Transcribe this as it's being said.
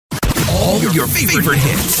All your favorite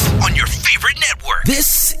hits on your favorite network.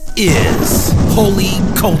 This is Holy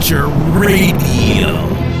Culture Radio.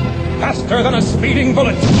 Faster than a speeding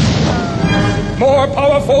bullet. More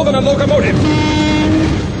powerful than a locomotive.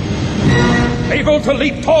 Able to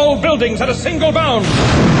leap tall buildings at a single bound.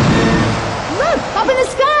 Look, up in the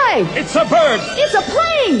sky. It's a bird. It's a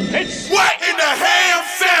plane. It's what in the ham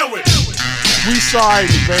sandwich? We sorry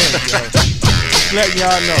in advance, yo. Let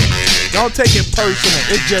y'all know. Don't take it personal.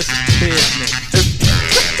 It's just business.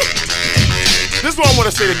 This is what I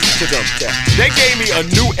want to say to them. They gave me a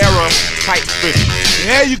new era type vision.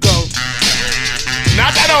 There you go.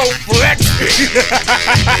 Not that old flex fit. You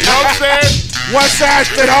know what I'm saying? One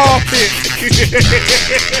size fit all fit.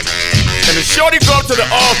 And the shorty go up to the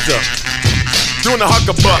altar doing the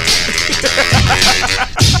huckabuck.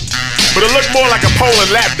 But it looked more like a pole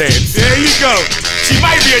and lap dance. There you go. She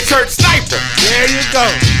might be a church sniper. There you go.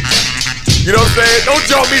 You know what I'm saying? Don't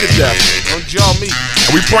jaw me to death. Don't jaw me.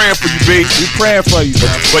 And we praying for you, B. We praying for you,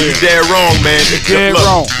 man. But you dead wrong, man. Dead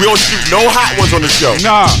wrong. We don't shoot no hot ones on the show.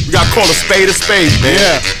 Nah. We gotta call a spade, man.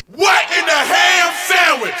 Yeah. What in the ham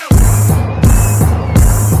sandwich?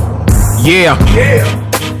 Yeah.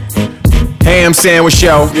 Ham Sandwich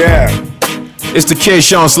Show. Yeah. It's the kid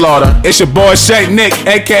Sean Slaughter. It's your boy Shake Nick,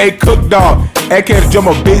 a.k.a. Cook Dog, a.k.a. the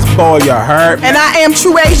Jumbo Beast Boy, you heard? And I am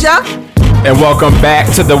True Asia. And welcome back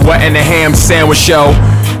to the What in the Ham Sandwich Show,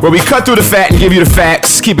 where we cut through the fat and give you the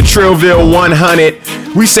facts, keep it Trillville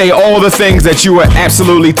 100. We say all the things that you are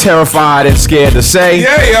absolutely terrified and scared to say.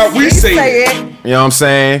 Yeah, we say it. You know what I'm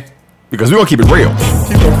saying? Because we're going to keep it real.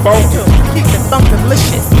 Keep it funky. Keep it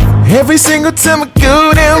funky-licious. Every single time I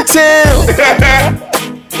go downtown,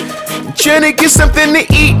 trying to get something to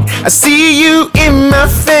eat, I see you in my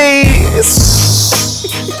face,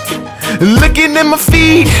 looking at my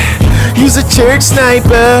feet. You's a church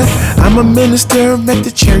sniper. I'm a minister at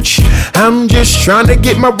the church. I'm just trying to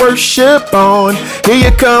get my worship on. Here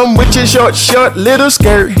you come with your short little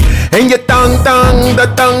skirt and your thong,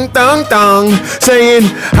 saying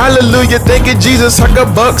hallelujah, thank you Jesus, huck a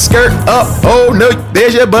buck skirt up. Oh no,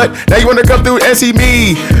 there's your butt. Now you wanna come through and see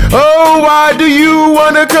me. Oh, why do you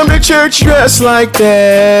wanna come to church dressed like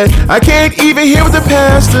that? I can't even hear what the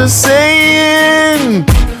pastor's saying.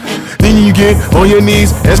 Then you get on your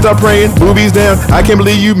knees and start praying, boobies down. I can't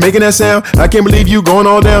believe you making that sound. I can't believe you going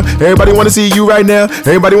all down. Everybody want to see you right now.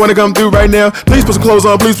 Everybody want to come through right now. Please put some clothes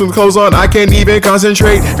on. Please put some clothes on. I can't even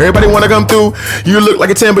concentrate. Everybody want to come through. You look like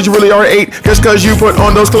a 10, but you really are 8. Just cause you put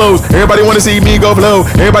on those clothes. Everybody want to see me go low.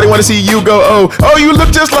 Everybody want to see you go oh. Oh, you look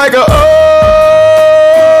just like a oh.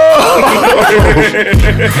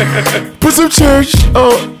 Put some church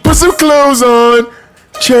on. Put some clothes on.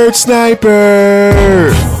 Church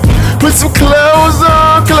sniper. Put some clothes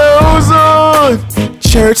on,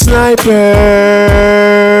 church sniper,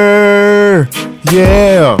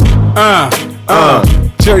 yeah.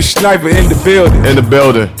 Church sniper in the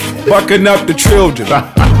building. Bucking up the children.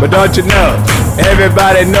 But don't you know,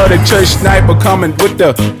 everybody know the church sniper coming with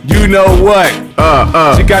the you know what.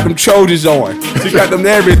 She got them Trojans on. She got them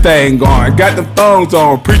everything going. Got them thongs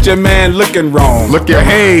on. Preacher man looking wrong. Look at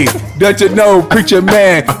hey, don't you know, preacher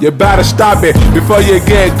man, you better stop it before you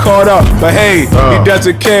get caught up. But hey, he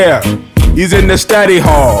doesn't care. He's in the study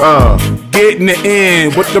hall, getting it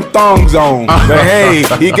in with them thongs on. But hey,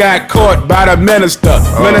 he got caught by the minister.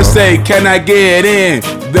 Minister say, can I get in?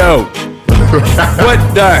 Though. What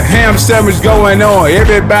the ham sandwich going on?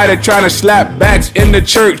 Everybody trying to slap backs in the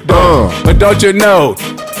church though. But don't you know,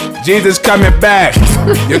 Jesus coming back.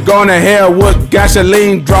 You're going to hell with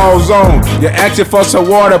gasoline draws on. You're asking for some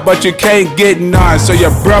water, but you can't get none. So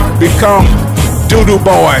your breath become doo-doo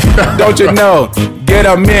boy. Don't you know? Get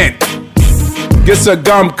a mint. Get some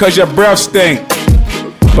gum cause your breath stink.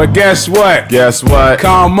 But guess what?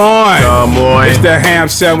 Come on. It's the Ham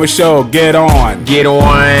Sandwich Show. Get on. Come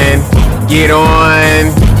on.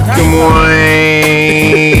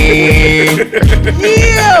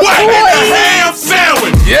 Yeah, what in the ham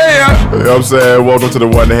sandwich? Yeah. You know what I'm saying? Welcome to the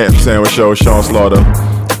What in the Ham Sandwich Show. Sean Slaughter,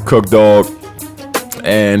 Cook Dog,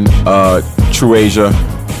 and True Asia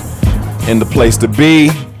in the place to be.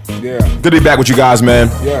 Yeah. Good to be back with you guys, man.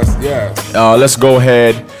 Yes. Let's go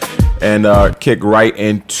ahead and kick right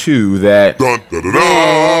into that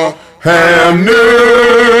ham news.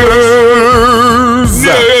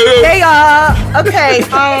 Hey, okay,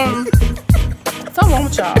 something wrong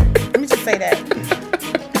with y'all. Let me just say that.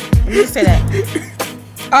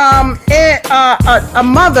 A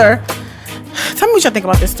mother. Tell me what y'all think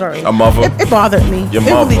about this story. A mother? It bothered me. Your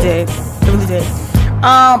mother. It really did.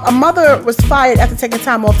 A mother was fired after taking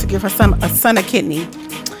time off to give her son a kidney.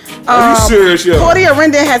 Are you serious, yo? Claudia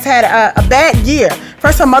Rendon has had a bad year.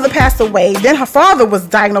 First, her mother passed away. Then her father was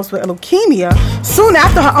diagnosed with leukemia. Soon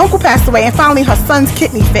after, her uncle passed away, and finally, her son's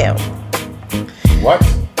kidney failed. What?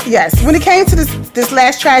 Yes. When it came to this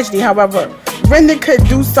last tragedy, however, Brenda could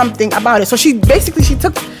do something about it. So she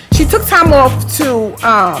took time off to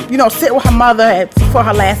sit with her mother for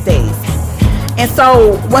her last days. And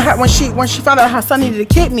so when she found out her son needed a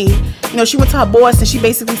kidney, she went to her boss and she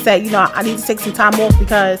basically said, I need to take some time off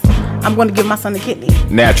because I'm going to give my son a kidney.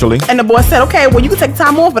 Naturally. And the boss said, okay, well, you can take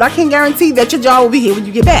time off, but I can't guarantee that your job will be here when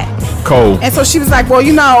you get back. Cold. And so she was like, well,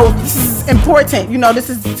 this is important. This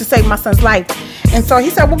is to save my son's life. And so he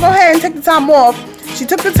said, well, go ahead and take the time off. She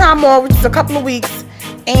took the time off, which was a couple of weeks.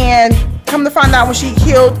 And come to find out when she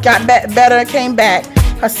healed, got better, came back.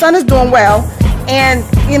 Her son is doing well. And,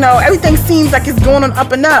 everything seems like it's going on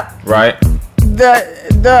up and up. Right.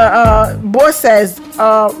 The boss says,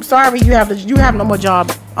 sorry, you have no more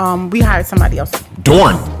job. We hired somebody else.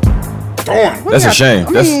 Darn. That's a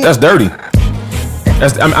shame. That's dirty.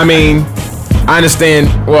 I understand.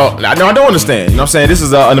 Well, no, I don't understand. You know what I'm saying? This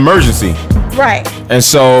is an emergency. Right. And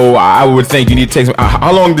so I would think you need to take some.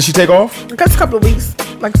 How long did she take off? Just a couple of weeks,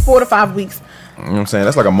 like 4 to 5 weeks. You know what I'm saying?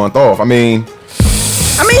 That's like a month off. He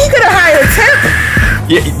could have hired a temp.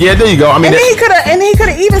 Yeah, there you go. And he could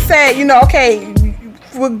have even said, okay,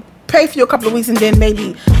 we'll pay for you a couple of weeks, and then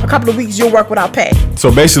maybe a couple of weeks you'll work without pay.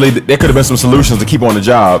 So basically, there could have been some solutions to keep on the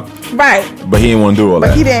job. Right. But he didn't want to do all that.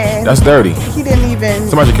 But he didn't. That's dirty. He didn't even.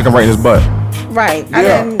 Somebody should kick him right in his butt. Right. Yeah. I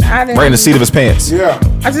didn't. Right in the seat of his pants. Yeah.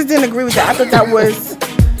 I just didn't agree with that. I thought that was.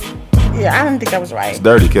 Yeah, I didn't think that was right. It's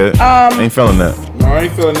dirty, kid. Ain't feeling that. No, I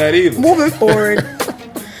ain't feeling that either. Moving forward.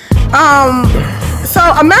 So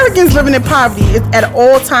Americans living in poverty is at an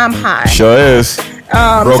all-time high. Sure is.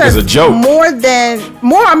 Broke as a joke. More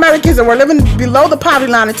Americans were living below the poverty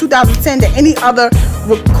line in 2010 than any other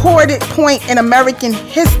recorded point in American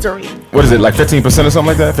history. What is it, like 15% or something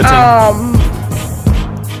like that? 15?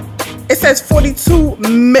 It says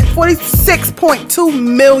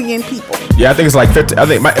 46.2 million people. Yeah, I think it's like 50. I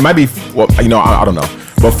think it might be. Well, I don't know.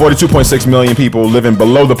 But 42.6 million people living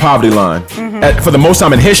below the poverty line for the most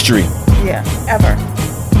time in history. Yeah, ever.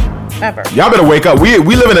 Y'all better wake up. We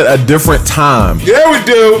live in a different time. Yeah, we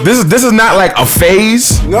do. This is not like a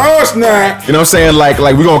phase. No, it's not. You know what I'm saying? Like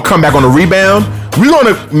we're gonna come back on a rebound. We're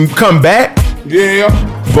gonna come back. Yeah.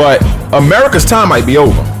 But America's time might be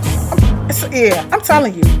over. Yeah, I'm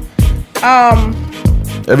telling you.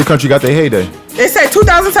 Every country got their heyday. They said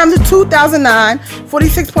 2007 to 2009,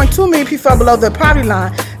 46.2 million people fell below the poverty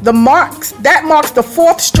line. That marks the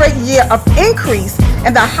 4th straight year of increase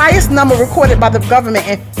and the highest number recorded by the government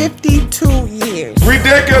in 52 years.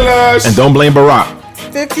 Ridiculous. And don't blame Barack.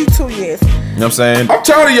 52 years. You know what I'm saying? I'm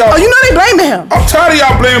tired of y'all. Oh, they blaming him. I'm tired of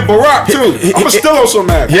y'all blaming Barack too. I'm still on some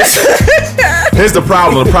mad. Yes. Here's the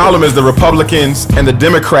problem. The problem is the Republicans and the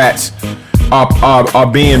Democrats are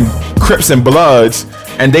being Crips and Bloods,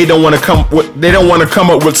 and they don't want to come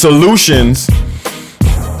up with solutions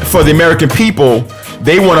for the American people.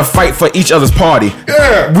 They want to fight for each other's party.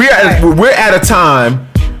 Yeah. We're at a time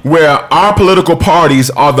where our political parties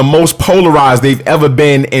are the most polarized they've ever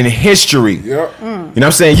been in history. Yep. You know what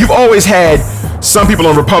I'm saying? You've always had some people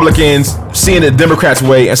on Republicans seeing the Democrats'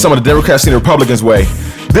 way and some of the Democrats seeing the Republicans' way.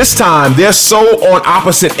 This time, they're so on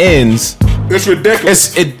opposite ends. It's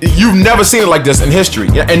ridiculous. You've never seen it like this in history.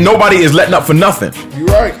 And nobody is letting up for nothing. You're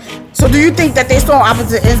right. So do you think that they're so on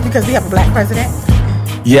opposite ends because we have a black president?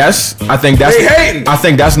 Yes, I think that's. They hating. I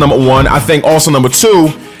think that's number one. I think also number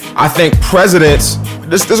two. I think presidents.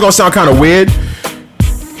 This is gonna sound kind of weird.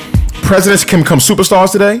 Presidents can become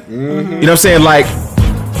superstars today. Mm-hmm. You know what I'm saying? Like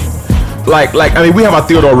we have our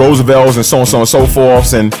Theodore Roosevelts and so on and so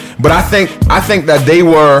forth. But I think that they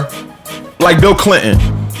were like Bill Clinton.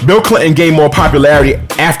 Bill Clinton gained more popularity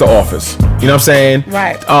after office. You know what I'm saying?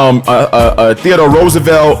 Right. Theodore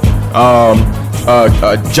Roosevelt,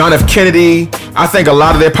 John F. Kennedy. I think a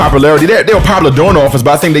lot of their popularity, they were popular during office,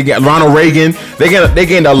 but I think Ronald Reagan, they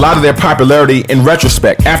gained a lot of their popularity in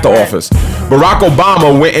retrospect after office. Barack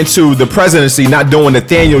Obama went into the presidency not doing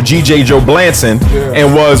Nathaniel G.J. Joe Blanton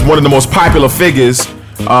and was one of the most popular figures,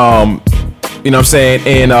 you know what I'm saying,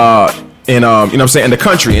 in the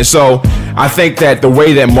country. And so I think that the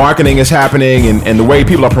way that marketing is happening and the way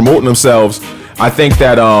people are promoting themselves, I think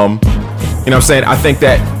that, you know what I'm saying, I think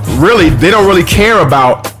that really, they don't really care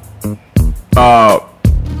about the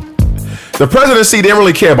presidency. They don't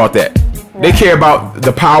really care about that. Right. They care about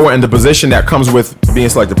the power and the position that comes with being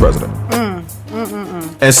selected president.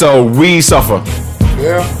 And so we suffer.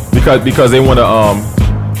 Yeah. Because they want to, you know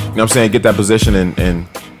what I'm saying, get that position and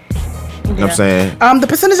You know what I'm saying? The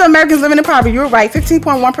percentage of Americans living in poverty, you were right,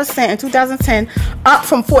 15.1% in 2010, up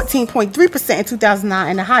from 14.3% in 2009,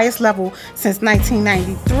 and the highest level since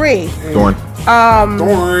 1993. Dorn.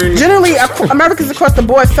 Generally, Americans across the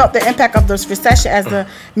board felt the impact of this recession as the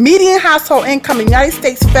median household income in the United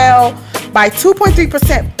States fell by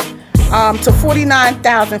 2.3% to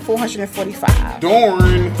 $49,445.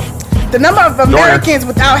 Dorn. The number of Americans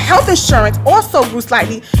without health insurance also grew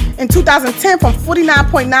slightly in 2010 from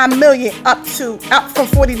 49.9 million up from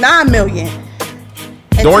 49 million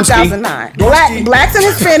in 2009. Blacks and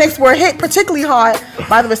Hispanics were hit particularly hard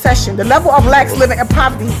by the recession. The level of blacks living in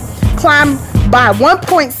poverty climbed by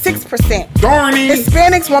 1.6%.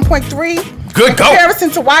 Hispanics 1.3. Good in comparison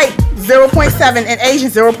to white 0.7 and Asian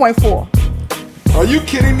 0.4. Are you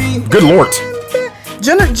kidding me? Good Lord.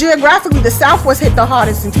 Geographically, the South was hit the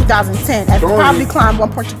hardest in 2010 as poverty climbed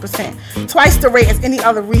 1.2%, twice the rate as any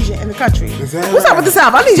other region in the country. What's up with the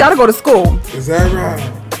South? I need y'all to go to school. Is that right?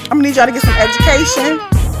 I'm gonna need y'all to get some education.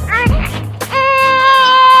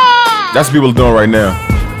 That's what people are doing right now.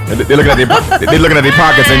 They're looking at their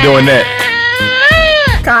pockets and doing that.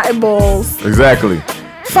 Cotton balls. Exactly.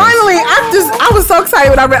 Finally, I was so excited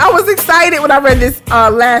when I read. I was excited when I read this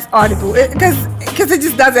last article because it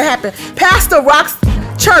just doesn't happen. Pastor rocks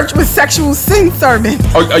church with sexual sin sermon.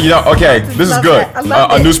 Okay, this is good.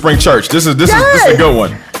 A New Spring Church. This is a good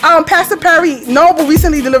one. Pastor Perry Noble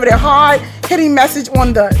recently delivered a hard-hitting message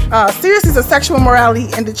on the seriousness of sexual immorality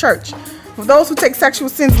in the church. For those who take sexual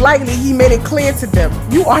sins lightly, he made it clear to them,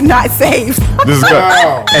 you are not saved. This is good.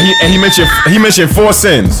 And he mentioned 4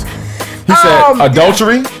 sins. He said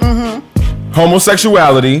adultery,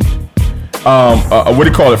 homosexuality, what do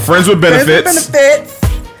you call it? Friends with benefits.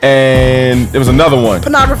 And there was another one.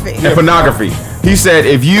 Pornography. He said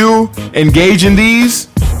if you engage in these,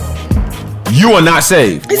 you are not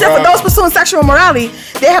saved. He said for those pursuing sexual immorality,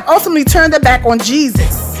 they have ultimately turned their back on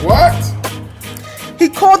Jesus. What? He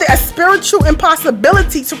called it a spiritual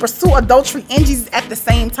impossibility to pursue adultery and Jesus at the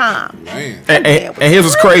same time. Man. And here's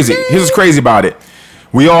what's crazy. Here's what's crazy about it.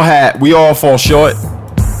 We all fall short.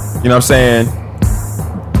 You know what I'm saying?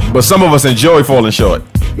 But some of us enjoy falling short.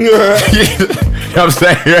 You know what I'm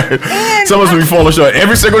saying? Some of us will be falling short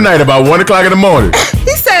every single night about 1 o'clock in the morning.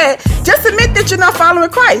 He said, just admit that you're not following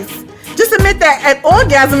Christ. Just admit that an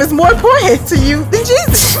orgasm is more important to you than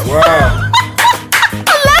Jesus. Wow.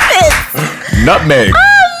 I love it. Nutmeg. I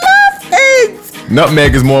love it.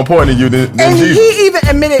 Nutmeg is more important to you than Jesus. He even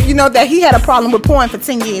admitted, that he had a problem with porn for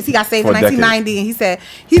 10 years. He got saved in 1990, and he said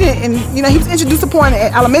he didn't. And he was introduced to porn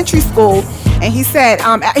at elementary school, and he said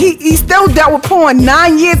he still dealt with porn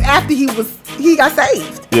 9 years after he got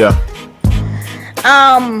saved. Yeah.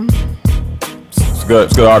 It's good.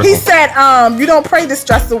 It's a good article. He said, you don't pray this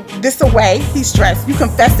away. He stressed. You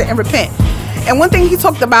confess it and repent. And one thing he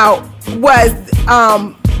talked about was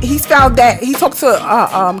he found that he talked to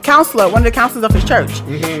a counselor, one of the counselors of his church,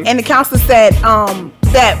 and the counselor said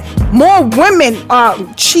that more women are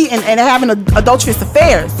cheating and having adulterous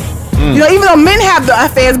affairs. Even though men have the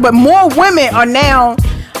affairs, but more women are now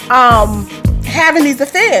having these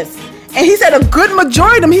affairs. And he said a good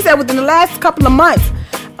majority of them, he said within the last couple of months,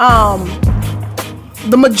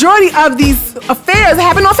 the majority of these affairs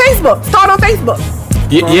happen on Facebook, start on Facebook.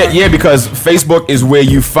 Yeah, because Facebook is where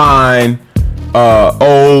you find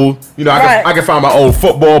old, I can find my old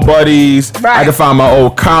football buddies. Right. I can find my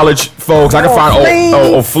old college folks. I can find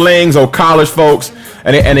old flings, old college folks,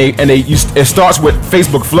 and it starts with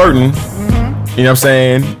Facebook flirting. You know what I'm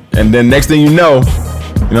saying? And then next thing you know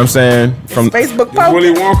what I'm saying, from Facebook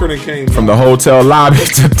Willy Wonka that came from the hotel lobby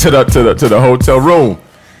to the hotel room.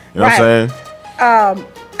 You know what I'm saying?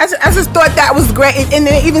 I just thought that was great, and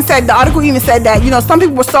it even said, the article even said that some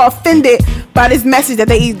people were so offended by this message that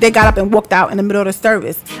they got up and walked out in the middle of the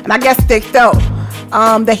service, and I guess they felt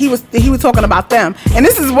that he was talking about them. And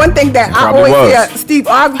this is one thing that I always hear Steve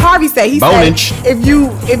Harvey say. He said, if you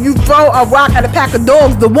throw a rock at a pack of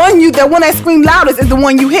dogs, the one that screams loudest is the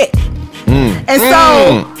one you hit. And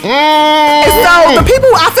so the people,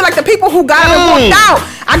 I feel like the people who got up and walked out,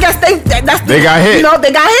 I guess they got hit.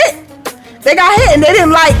 They got hit, and they didn't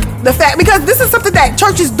like the fact, because this is something that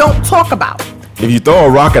churches don't talk about. If you throw a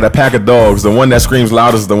rock at a pack of dogs, the one that screams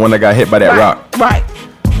loudest is the one that got hit by that rock. Right.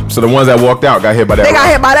 So the ones that walked out got hit by that rock. They got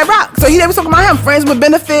hit by that rock. So they was talking about him, friends with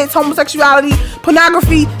benefits, homosexuality,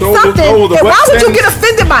 pornography, something. And why would you get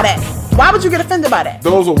offended by that? Why would you get offended by that?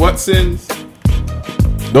 Those are what sins?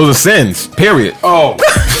 Those are sins, period. Oh.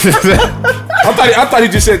 I thought he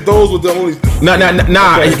just said those were the only. Nah.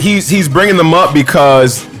 Okay. He's bringing them up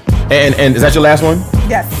because, and is that your last one?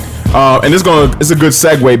 Yes. And it's a good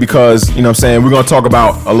segue because, we're going to talk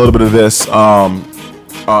about a little bit of this.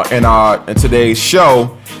 in today's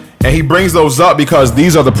show, and he brings those up because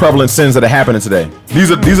these are the prevalent sins that are happening today.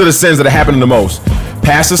 These are the sins that are happening the most.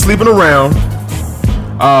 Pastors sleeping around,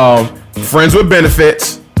 friends with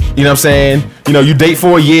benefits. You know what I'm saying? You know, you date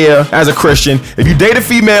for a year as a Christian. If you date a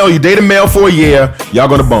female, you date a male for a year, y'all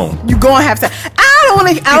gonna bone. You gonna have sex.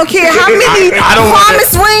 I don't care how many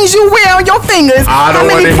promise rings you wear on your fingers, how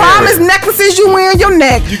many promise necklaces you wear on your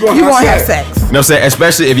neck, you gonna have sex. You know what I'm saying?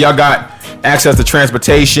 Especially if y'all got access to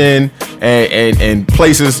transportation and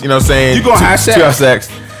places, you know what I'm saying? You gonna have sex. To have sex.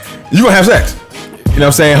 You gonna have sex. You know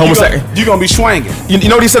what I'm saying? You gonna be swinging. You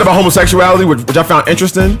know what he said about homosexuality, which I found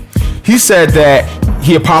interesting? He said that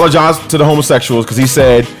he apologized to the homosexuals because he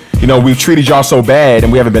said, you know, we've treated y'all so bad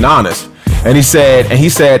and we haven't been honest. And he said,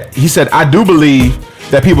 I do believe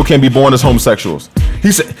that people can be born as homosexuals.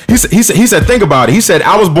 He said, think about it. He said,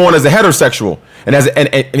 I was born as a heterosexual, and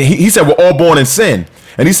he said we're all born in sin.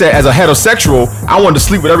 And he said, as a heterosexual, I wanted to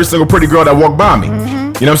sleep with every single pretty girl that walked by me. Mm-hmm. You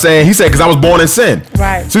know what I'm saying? He said, because I was born in sin.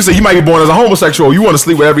 Right. So he said, you might be born as a homosexual. You want to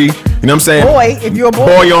sleep with every, you know what I'm saying? Boy, if you're a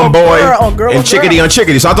boy on boy, girl and chickadee on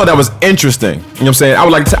chickadee. So I thought that was interesting. You know what I'm saying? I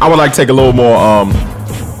would like to take a little more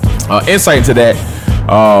insight into that.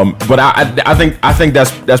 But I think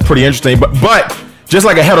that's pretty interesting. But just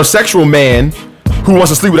like a heterosexual man who wants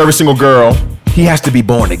to sleep with every single girl, he has to be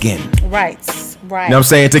born again. Right. You know what I'm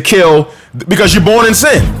saying? To kill, because you're born in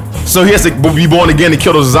sin. So he has to be born again to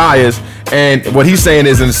kill those desires. And what he's saying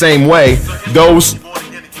is in the same way, those...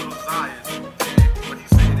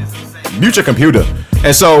 Mute your computer.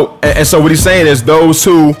 And so what he's saying is those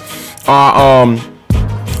who are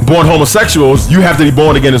born homosexuals, you have to be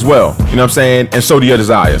born again as well. You know what I'm saying? And so do your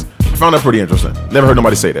desires. I found that pretty interesting. Never heard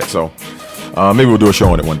nobody say that. So maybe we'll do a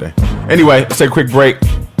show on it one day. Anyway, let's take a quick break.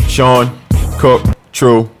 Sean, Cook,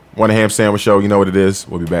 True, One Ham Sandwich Show. You know what it is.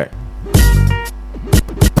 We'll be back.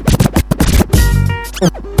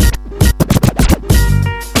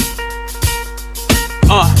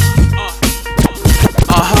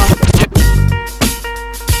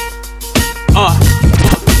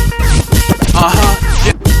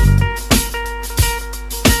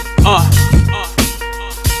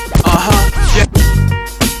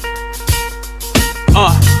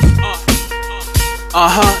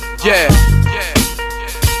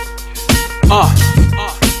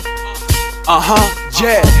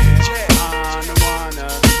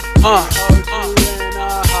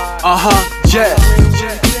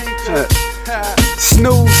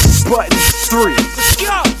 Snooze button 3.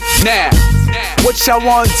 Now, what y'all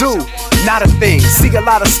wanna do? Not a thing. See a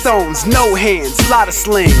lot of stones, no hands, lot of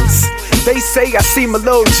slings. They say I seem a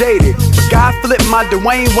little jaded, but God flipped my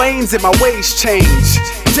Dwayne Waynes and my ways change.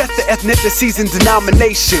 Death to ethnicities and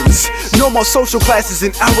denominations. No more social classes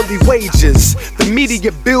and hourly wages. The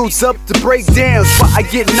media builds up to breakdowns, but I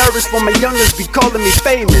get nervous when my youngers be calling me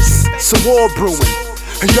famous. So war brewing.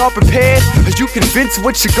 Are y'all prepared? Are you convinced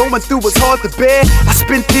what you're going through is hard to bear? I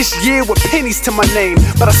spent this year with pennies to my name,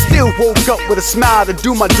 but I still woke up with a smile to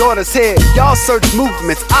do my daughter's hair. Y'all search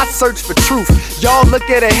movements, I search for truth. Y'all look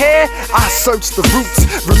at her hair, I search the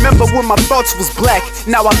roots. Remember when my thoughts was black,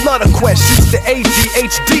 now I love the questions. The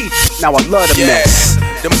ADHD, now I love the mess.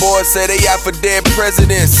 Them boys say they out for dead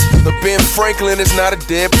presidents, but Ben Franklin is not a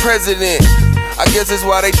dead president. I guess that's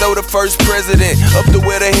why they throw the first president up to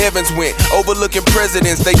where the heavens went, overlooking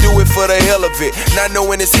presidents. They do it for the hell of it, not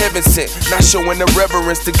knowing it's heaven sent, not showing the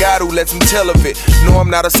reverence to God who lets them tell of it. No, I'm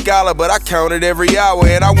not a scholar, but I count it every hour,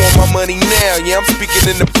 and I want my money now. Yeah, I'm speaking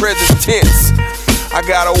in the present tense. I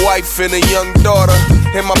got a wife and a young daughter,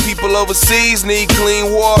 and my people overseas need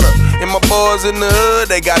clean water. And my boys in the hood,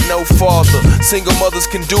 they got no father. Single mothers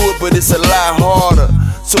can do it, but it's a lot harder.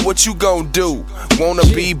 So what you gon' do? Wanna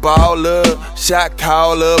be baller, shot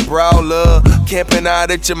caller, brawler, camping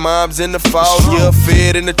out at your mom's in the fall. You're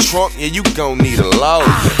fed in the trunk, yeah, you gon' need a lawyer.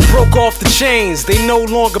 Broke off the chains, they no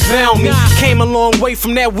longer bound me. Came a long way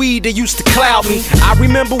from that weed that used to cloud me. I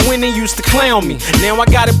remember when they used to clown me. Now I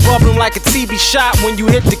got it bubbling like a TV shot when you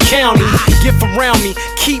hit the county. Get around me,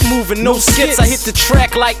 keep moving, no skips. I hit the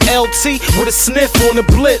track like LT with a sniff on the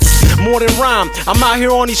blitz. More than rhyme, I'm out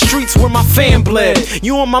here on these streets where my fan bled.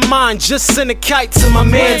 You on my mind, just send a kite to my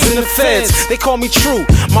mans in the feds. They call me True,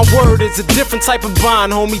 my word is a different type of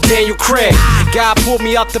bond, homie Daniel Craig. God pulled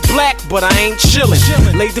me out the black, but I ain't chillin'.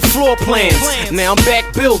 Laid the floor plans, now I'm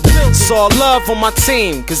back building. Saw love on my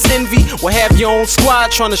team, cause envy will have your own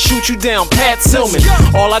squad trying to shoot you down. Pat Tillman,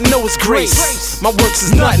 all I know is grace. My works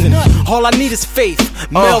is nothing, all I need is faith.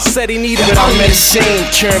 Mel said he needed but I'm insane,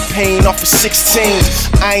 curing pain off of 16.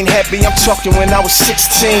 I ain't happy, I'm talking when I was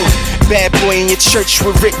 16. Bad boy in your church church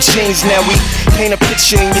with Rick James. Now we paint a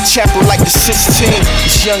picture in your chapel like the Sistine.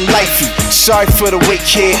 It's young lifey, sorry for the wait,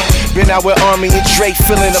 kid. Been out with Army and Drake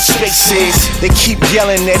filling up spaces. They keep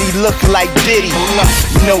yelling that he look like Diddy.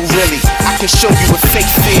 No, really, I can show you what fake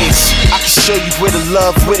is. I can show you where the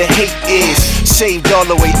love, where the hate is. Saved all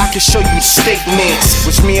the way, I can show you statements.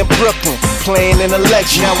 Was me in Brooklyn, playing in a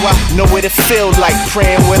legend. Now I know what it feel like,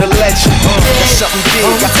 praying with a legend. That's something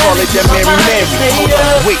big, I call it that Mary Mary. Hold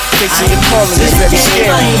up, wait, facing your calling is very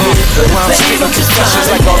scary. While I'm spitting confessions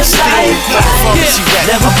like all the steam. Pharmacy rap,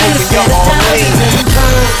 I'm hoping y'all all lame.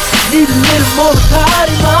 Need a little more to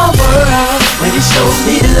party my world. When he showed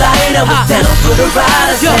me the light, I was down for the ride.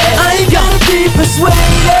 I said, I ain't gotta be persuaded.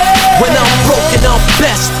 When I'm broken, I'm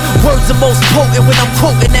best. Words are most potent when I'm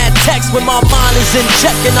quoting that text. When my mind is in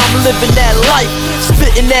check and I'm living that life,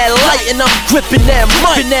 spitting that light and I'm gripping that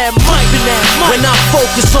mic. When I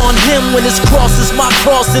focus on him, when his cross is my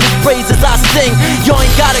cross and his praises I sing. Y'all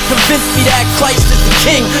ain't gotta convince me that Christ is the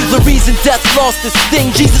King. The reason death lost its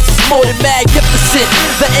sting. Jesus is more than magnificent.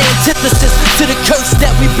 The antithesis to the curse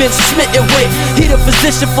that we've been smitten with. He the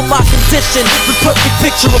physician for my condition. The perfect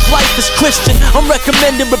picture of life is Christian. I'm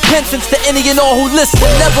recommending repentance to any and all who listen.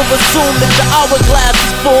 Never assume that the hourglass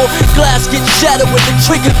is full. Glass gets shattered when the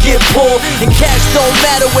trigger get pulled. And cash don't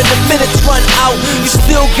matter when the minutes run out. You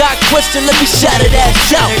still got question, let me shatter that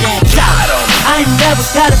shout. I never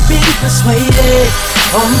gotta be persuaded.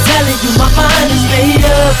 I'm telling you my mind is made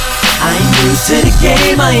up. I ain't new to the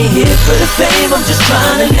game, I ain't here for the fame. I'm just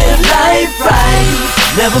trying to live life right.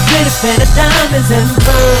 Never been a fan of diamonds and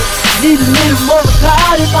pearls. Need a little more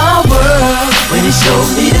cloud in my world. When he showed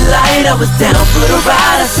me the light, I was down for the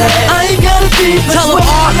ride. I said, I ain't gotta be persuaded.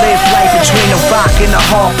 I live life between a rock and a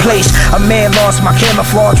hard place. A man lost, my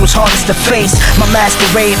camouflage was hardest to face. My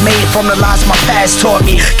masquerade made from the lies my past taught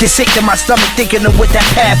me. Get sick to my stomach thinking of what that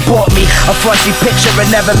path brought me. A fuzzy picture and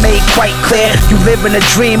never made quite clear. You live in a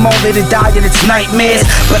dream only to die in its nightmares.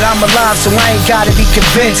 But I'm alive so I ain't gotta be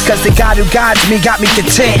convinced. Cause the God who guides me got me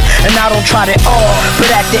content. And I don't try it all, but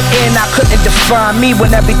at the end I couldn't define me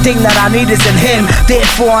when everything that I need is in him.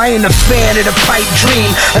 Therefore I ain't a fan of the pipe dream.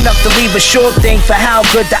 Enough to leave a sure thing for how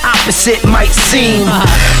good the opposite might seem.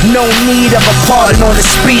 No need of a pardon or the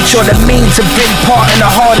speech or the means of being part in the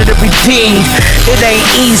heart of the redeemed. It ain't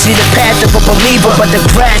easy the path of a believer, but the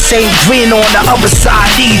grass ain't green on the other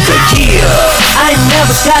side either. Yeah, I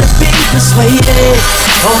never gotta be persuaded.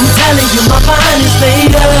 I'm telling you my mind is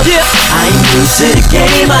made up. I ain't new to the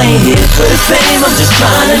game, I ain't here for the fame. I'm just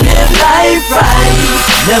trying to live life right.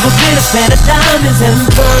 Never been a fan of diamonds and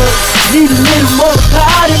pearls. Need a little more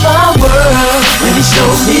cloud in my world. When he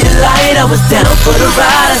showed me the light, I was down for the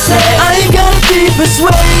ride. I said, I ain't gotta be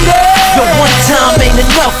persuaded. Yo, one time ain't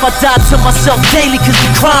enough. I die to myself daily cause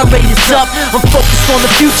the crime rate is up. I'm focused on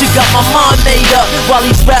the future, got my mind made up. While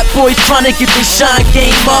these rap boys trying to get their shine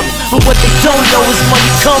game up. But what they don't know is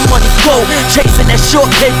money come, money go. Chasing that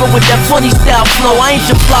short paper with that funny style flow. I ain't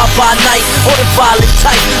your fly by night or the violent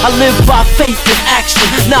type. I live by faith in action,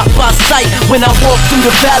 not by sight. When I walk through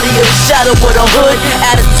the valley of the shadow of the hood,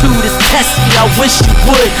 attitude is testy, I wish you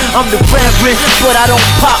would. I'm the reverend, but I don't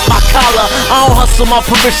pop my collar. I don't hustle my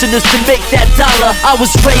parishioners to make that dollar. I was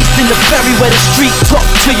raised in the ferry where the street talk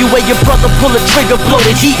to you, where your brother pull a trigger, blow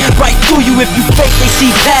the heat right through you. If you fake, they see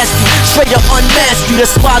past you, straight up unmask you.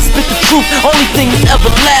 That's why I spit the truth, only thing is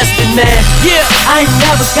everlasting, man. Yeah, I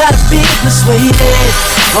never gotta be persuaded.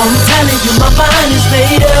 I'm telling you my mind is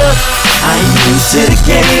made up. I ain't new to the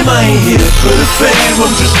game, I ain't here for the fame.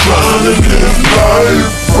 I'm just trying to live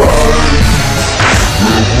life right.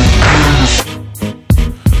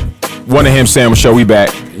 One of Ham Sandwich Show, we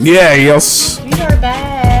back. Yeah, yes. We are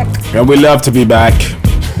back. And we love to be back.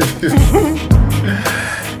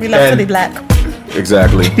 We love to be black.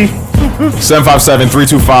 Exactly.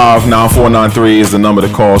 757-325-9493 is the number to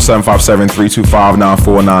call.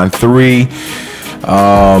 757-325-9493.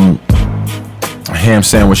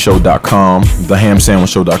 HamSandwichShow.com.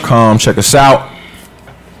 TheHamSandwichShow.com. Check us out.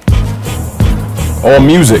 All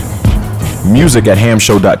music at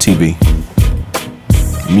hamshow.tv.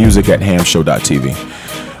 Music at hamshow.tv.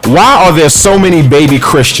 Why are there so many baby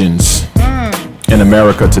Christians in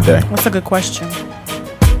America today? That's a good question. You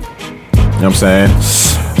know what I'm saying?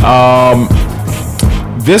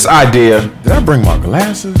 This idea. Did I bring my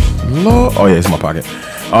glasses? Lord. Oh yeah, it's in my pocket.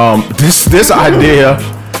 This idea.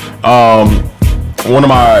 One of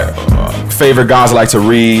my favorite guys I like to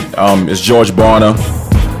read is George Barna.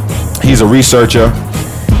 He's a researcher,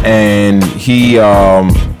 and he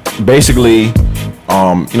basically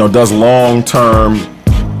does long-term.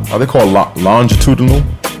 They call longitudinal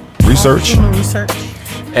research. Research.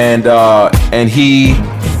 And he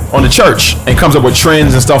on the church and comes up with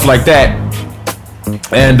trends and stuff like that.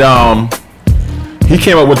 And he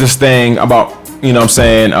came up with this thing about, you know what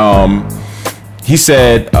I'm saying, he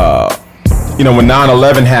said, you know, when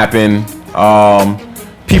 9/11 happened,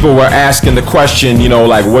 people were asking the question, you know,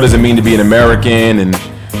 like, what does it mean to be an American,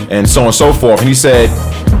 and so on and so forth. And he said,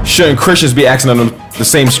 shouldn't Christians be asking them the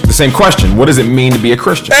same question? What does it mean to be a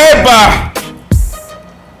Christian? Eba!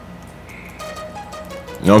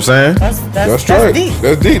 You know what I'm saying? That's right. Deep.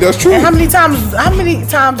 That's deep. That's true. And how many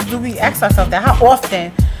times do we ask ourselves that? How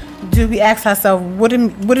often do we ask ourselves, what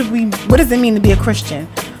does it mean to be a Christian?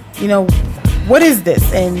 You know, what is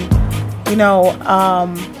this? And you know,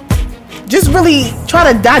 just really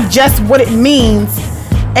try to digest what it means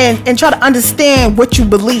and try to understand what you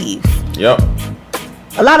believe. Yep.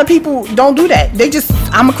 A lot of people don't do that. They just,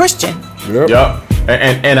 I'm a Christian. Yep.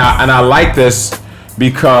 And I like this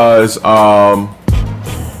because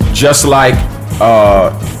just like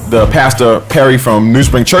the Pastor Perry from New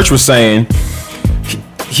Spring Church was saying,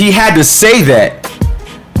 he had to say that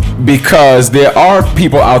because there are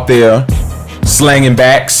people out there slanging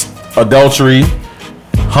backs, adultery,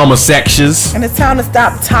 homosexuals. And it's time to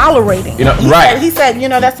stop tolerating. You know, He said, you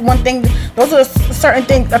know, that's one thing. Those are certain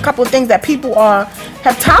things, a couple of things that people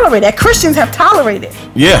have tolerated, that Christians have tolerated.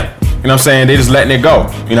 Yeah. You know what I'm saying? They just letting it go.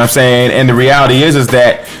 You know what I'm saying? And the reality is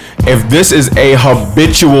that if this is a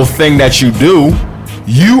habitual thing that you do,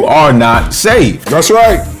 you are not saved. That's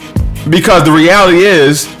right. Because the reality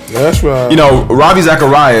is, that's right. You know, Ravi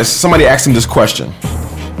Zacharias, somebody asked him this question.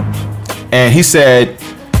 And he said,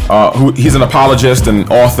 he's an apologist and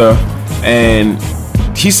author, and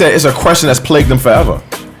he said it's a question that's plagued him forever.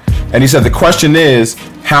 And he said the question is,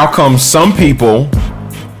 how come some people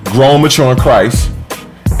grow and mature in Christ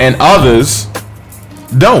and others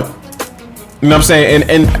don't? You know what I'm saying?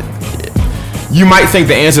 And you might think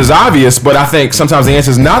the answer is obvious, but I think sometimes the answer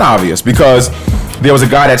is not obvious, because there was a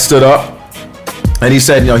guy that stood up and he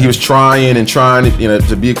said, you know, he was trying, you know,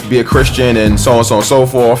 to be a Christian and so on and so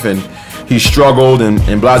forth, and he struggled and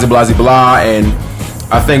blah, blah, blah. And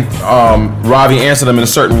I think Ravi answered him in a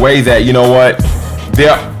certain way that, you know what,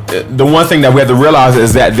 the one thing that we have to realize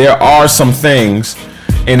is that there are some things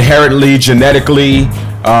inherently, genetically,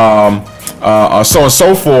 so on and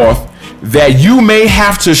so forth, that you may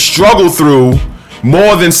have to struggle through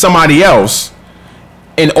more than somebody else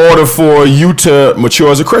in order for you to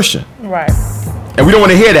mature as a Christian. Right. And we don't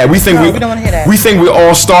want to hear that. We think we don't want to hear that. We think we're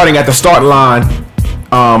all starting at the start line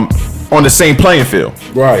on the same playing field.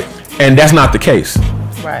 Right. And that's not the case.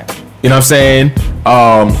 Right. You know what I'm saying?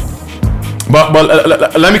 But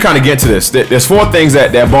let me kind of get to this. There's four things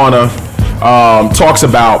that Barna talks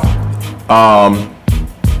about.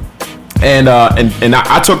 And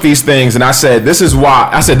I took these things and I said, this is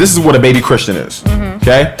what a baby Christian is. Mm-hmm.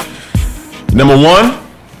 Okay? Number one,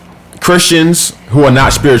 Christians who are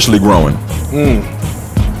not spiritually growing. You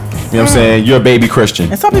know what I'm saying? You're a baby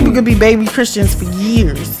Christian. And some people could be baby Christians for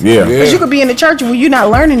years. Yeah. Because you could be in the church where you're not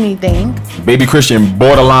learning anything. Baby Christian,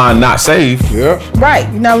 borderline not saved. Yeah. Right.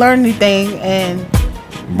 You're not learning anything, and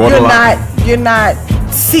you're not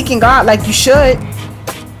seeking God like you should.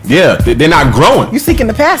 Yeah, they're not growing. You're seeking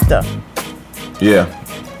the pastor. Yeah,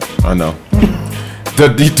 I know. You know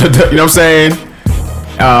what I'm saying?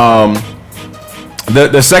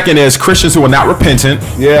 The second is Christians who are not repentant.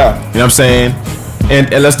 Yeah. You know what I'm saying? And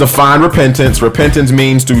let's define repentance. Repentance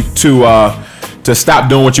means to stop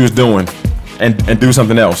doing what you was doing and do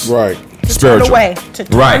something else. Right. Spiritual. To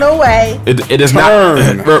turn away. It is not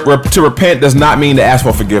to repent does not mean to ask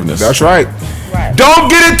for forgiveness. That's right. Right. Don't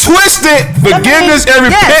get it twisted. Forgiveness and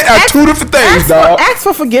repent are two different things, dog. Ask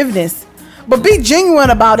for forgiveness, but be genuine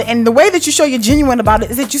about it. And the way that you show you're genuine about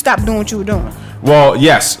it is that you stop doing what you were doing. Well,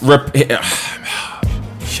 yes.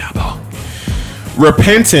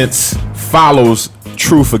 Repentance follows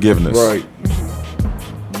true forgiveness. Right.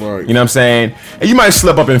 Right. You know what I'm saying? And you might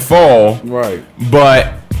slip up and fall. Right.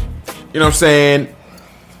 But you know what I'm saying?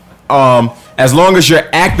 As long as you're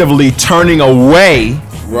actively turning away.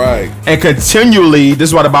 Right. And continually, this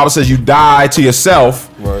is why the Bible says you die to yourself.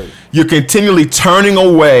 Right. You're continually turning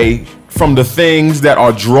away from the things that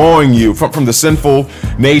are drawing you from the sinful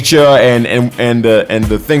nature and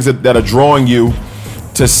the things that are drawing you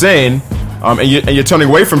to sin, and you're turning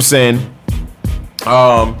away from sin.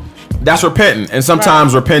 That's repenting, and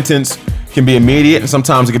sometimes repentance can be immediate, and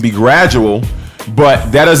sometimes it can be gradual.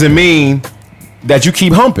 But that doesn't mean that you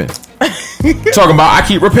keep humping. Talking about I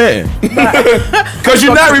keep repenting because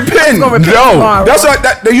you're not repenting. No, that's like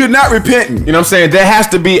you're not repenting. You know what I'm saying? There has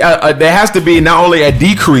to be not only a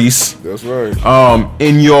decrease. That's right.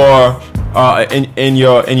 In your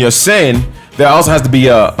sin, there also has to be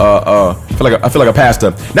I feel like a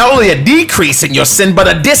pastor. Not only a decrease in your sin, but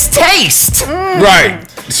a distaste. Right.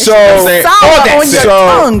 So,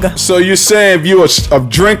 so you're saying if you're a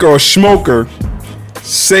drinker or smoker,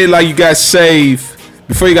 say like you got saved,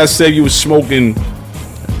 before you got saved, you was smoking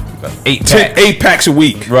 8 packs a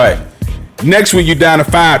week. Right. Next week, you're down to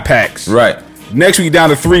 5 packs. Right. Next week, you're down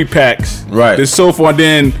to 3 packs. Right. Then so far,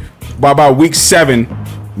 then by about week 7,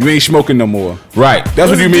 you ain't smoking no more. Right. That's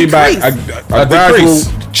what you mean by a gradual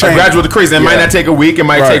change. A gradual decrease. It might not take a week. It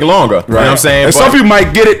might take longer. Right. You know what I'm saying? And some people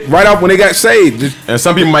might get it right off when they got saved. And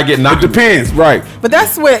some people might get knocked. It depends. Right. But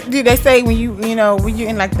that's what they say when you you're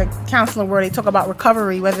in like the counseling where they talk about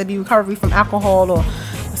recovery, whether it be recovery from alcohol or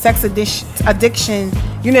sex addiction.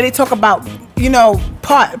 They talk about,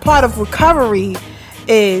 part of recovery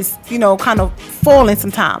is, kind of falling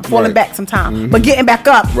back sometime, Mm-hmm. but getting back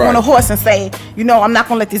up on a horse and say, I'm not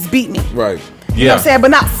gonna let this beat me. Right. You know what I'm saying?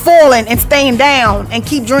 But not falling and staying down and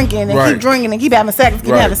keep drinking and keep drinking and keep having sex,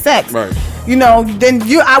 having sex. Right. Then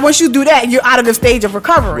once you do that, you're out of the stage of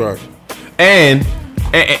recovery. Right. And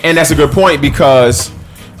that's a good point because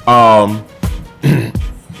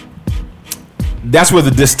that's where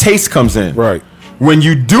the distaste comes in. Right. When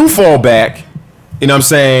you do fall back, you know what I'm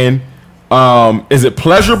saying? Is it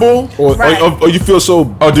pleasurable, or you feel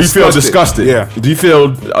so? Or do you feel disgusted? Yeah. Do you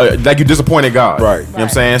feel like you disappointed God? Right. You know what I'm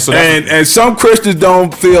saying? So and some Christians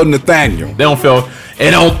don't feel Nathaniel. They don't feel.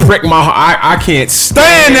 It don't prick my heart. I can't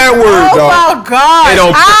stand that word. Oh my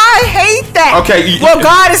God! I hate that. Okay.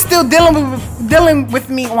 God is still dealing with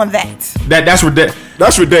me on that. That's ridiculous.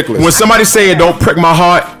 That's ridiculous. When somebody say it don't prick my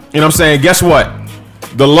heart, you know what I'm saying? Guess what?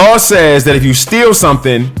 The law says that if you steal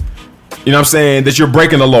something, you know what I'm saying, that you're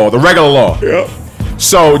breaking the law, the regular law. Yep.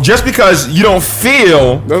 So just because you don't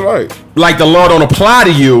feel like the law don't apply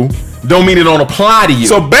to you, don't mean it don't apply to you.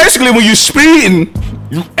 So basically, when you speeding,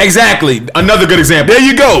 exactly. Another good example. There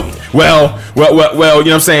you go. Well, you know what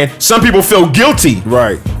I'm saying? Some people feel guilty.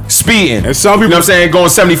 Right. Speeding. And some people, you know what I'm saying, going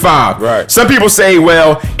 75. Right. Some people say,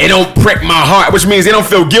 well, it don't prick my heart, which means they don't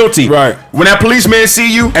feel guilty. Right. When that policeman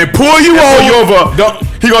see you and pull you over,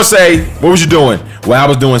 he gonna say, what was you doing? Well, I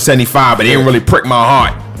was doing 75, but it didn't really prick my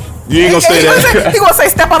heart. You ain't gonna say that. He gonna say,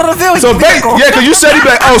 step out of the vehicle. So because you said he be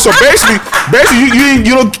like, so basically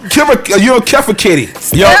you don't care for Kitty.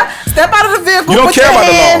 Step out of the vehicle. You don't care about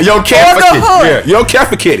the law. You don't care for Kitty. Yeah, you don't care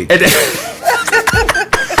for Kitty.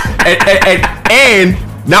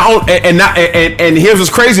 And here's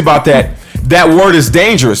what's crazy about that. That word is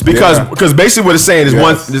dangerous because basically what it's saying is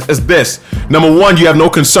is this. Number one, you have no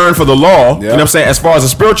concern for the law, you know what I'm saying, as far as the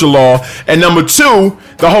spiritual law. And number two,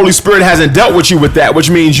 the Holy Spirit hasn't dealt with you with that, which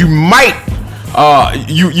means you might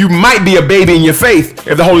you might be a baby in your faith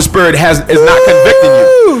if the Holy Spirit is not convicting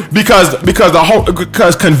you.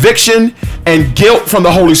 Because conviction and guilt from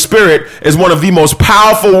the Holy Spirit is one of the most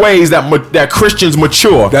powerful ways that Christians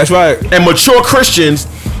mature. That's right. And mature Christians,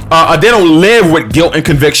 they don't live with guilt and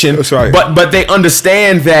conviction. That's right. But they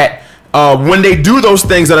understand that when they do those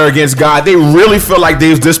things that are against God, they really feel like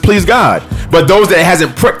they've displeased God. But those that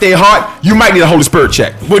hasn't pricked their heart, you might need a Holy Spirit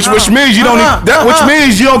check. Which means you don't which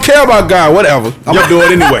means you don't care about God. Whatever, I'm gonna do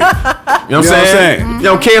it anyway. You know what I'm saying?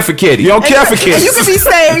 You don't care for Kitty. You don't care for Kitty. You can be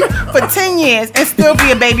saved for 10 years and still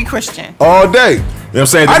be a baby Christian all day. You know what I'm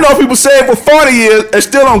saying? I know people saved for 40 years and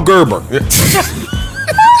still on Gerber.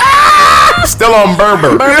 Still on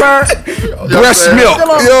Berber. Breast milk. You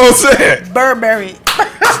know what I'm saying? Burberry.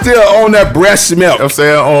 Still on that breast milk. You know what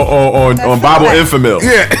I'm saying? On Bible Infamil.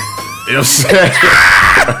 Yeah. You know what I'm saying?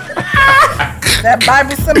 That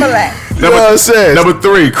Bible Similac. You know what I'm saying? Number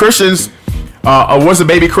 3, Christians, once a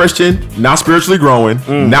baby Christian, not spiritually growing,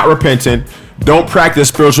 not repentant, don't practice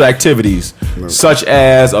spiritual activities such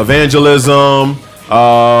as evangelism,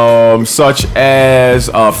 such as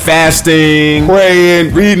fasting,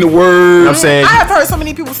 praying, reading the word. You know what I'm saying? I have heard so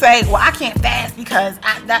many people say, well, I can't fast because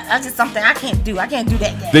that's just something I can't do. I can't do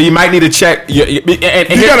that yet. Then you might need to check. You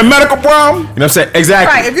got a medical problem? You know what I'm saying?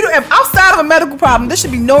 Exactly. Right. If outside of a medical problem, there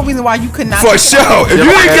should be no reason why you could not. For sure.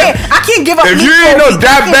 I can't give up. If you ain't no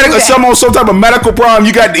diabetic or some type of medical problem,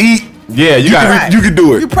 you got to eat. Yeah, you can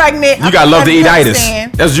do it. You pregnant. You got love to eat itis.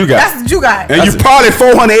 That's what you got. That's what you got. And you probably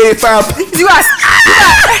 485.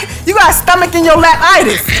 You got stomach in your lap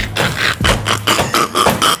itis.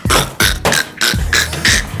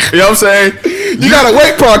 You know what I'm saying? You got a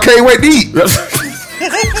weight problem, can't wait to eat.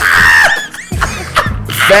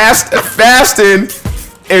 Fasting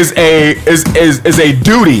is a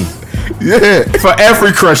duty. Yeah, for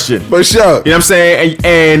every Christian, for sure. You know what I'm saying?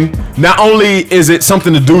 And not only is it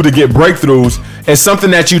something to do to get breakthroughs, it's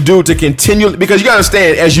something that you do to continue, because you gotta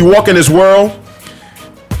understand, as you walk in this world,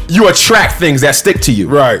 you attract things that stick to you.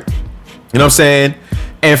 Right. You know what I'm saying?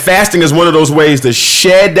 And fasting is one of those ways to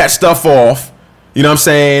shed that stuff off. You know what I'm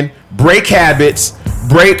saying? Break habits,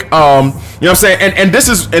 break you know what I'm saying? And this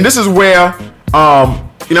is where you know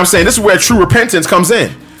what I'm saying? This is where true repentance comes in.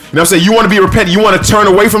 You know what I'm saying? You want to be repentant, you want to turn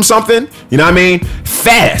away from something, you know what I mean?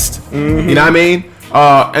 Fast. Mm-hmm. You know what I mean?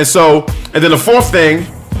 And then the fourth thing,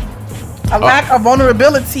 a lack of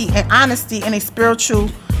vulnerability and honesty in a spiritual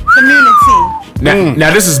community.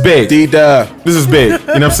 Now this is big. This is big. You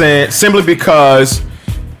know what I'm saying? Simply because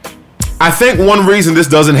I think one reason this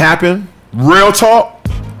doesn't happen, real talk,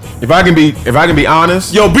 if I can be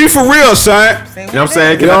honest. Yo, be for real, son. You know what I'm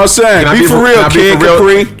saying? You know what I'm saying? Be for real, kid,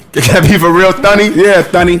 Capri. Can I be for real, Thunny? Yeah,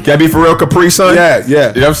 Thunny. Can I be for real, Capri, son? Yeah. You know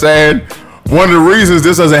what I'm saying? One of the reasons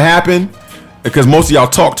this doesn't happen is because most of y'all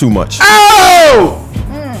talk too much. Oh!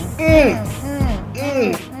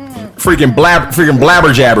 Freaking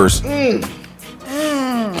blabber jabbers.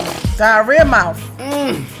 Diarrhea mouth.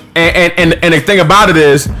 And the thing about it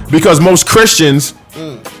is, because most Christians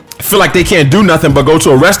feel like they can't do nothing but go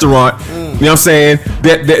to a restaurant, you know what I'm saying?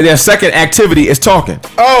 Their second activity is talking.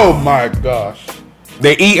 Oh my gosh.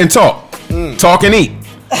 They eat and talk. Talk and eat.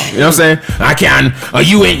 You know what I'm saying? I can.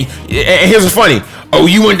 Here's what's funny. Oh,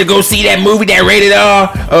 you went to go see that movie that rated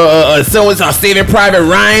so-and-so Saving Private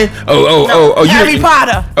Ryan? Harry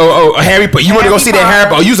Potter. Harry Potter. You went to go see that Harry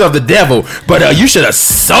Potter? Oh, you of the devil. But you should have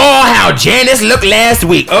saw how Janice looked last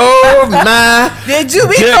week. Oh, my. Did you?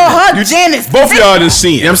 We saw her, Janice. Both of y'all done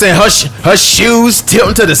seen it. You know what I'm saying? Her shoes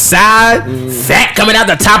tilting to the side. Fat coming out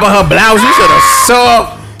the top of her blouse. You should have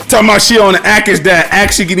saw. Talking about she on the Atkins that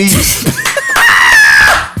actually can eat.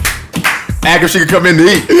 Act if she can come in to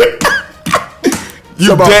eat.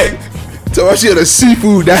 You dead. Talking about she had a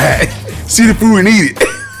seafood diet. See the food and eat it.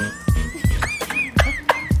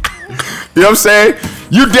 You know what I'm saying?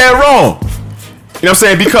 You dead wrong. You know what I'm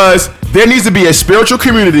saying? Because there needs to be a spiritual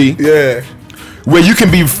community where you can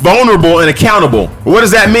be vulnerable and accountable. What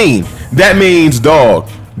does that mean? That means, dog,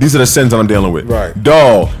 these are the sins that I'm dealing with. Right.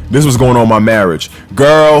 Dog, this was going on in my marriage.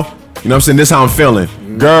 Girl, you know what I'm saying? This is how I'm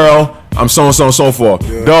feeling. Girl, I'm so and so and so forth.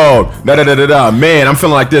 Yeah. Dog, da. Man, I'm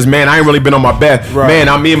feeling like this. Man, I ain't really been on my best. Right.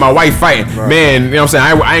 Man, me and my wife fighting. Right. Man, you know what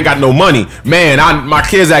I'm saying? I ain't got no money. Man, my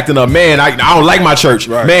kids acting up. Man, I don't like my church.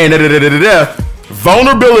 Right. Man, da.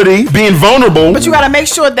 Vulnerability, being vulnerable. But you gotta make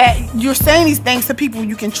sure that you're saying these things to people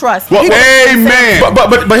you can trust. Well, amen.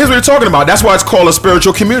 But here's what you're talking about. That's why it's called a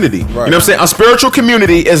spiritual community. Right. You know what I'm saying? A spiritual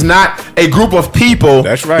community is not a group of people.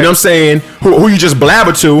 That's right. You know what I'm saying? Who you just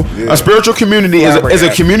blabber to. Yeah. A spiritual community is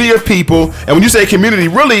a community of people. And when you say community,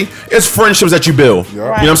 really, it's friendships that you build. Yeah.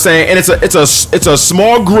 Right. You know what I'm saying? And it's a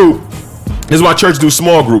small group. This is why churches do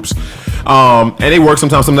small groups. And they work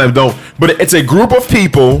sometimes don't. But it's a group of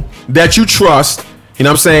people that you trust, you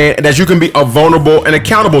know what I'm saying, that you can be vulnerable and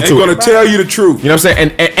accountable to. Ain't gonna tell you the truth. You know what I'm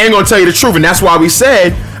saying? And ain't gonna tell you the truth. And that's why we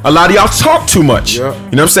said a lot of y'all talk too much. Yeah. You know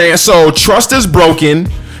what I'm saying? So trust is broken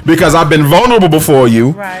because I've been vulnerable before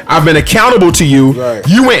you. Right. I've been accountable to you. Right.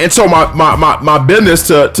 You went and told my business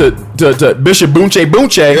to Bishop Bunche.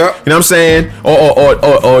 Yep. You know what I'm saying?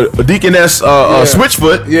 Or Deaconess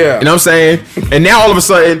Switchfoot. Yeah. You know what I'm saying? And now all of a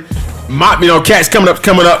sudden, cats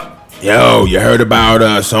coming up. Yo, you heard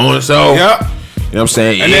about so and so? Yep. You know what I'm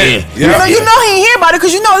saying? And then, you know he ain't hear about it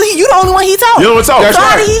because you the only one he told. You know what I'm talking. So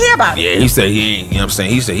how did he hear about it? Yeah, he said he ain't. You know what I'm saying?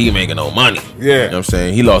 He said he ain't making no money. Yeah. You know what I'm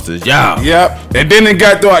saying? He lost his job. Yep. And then it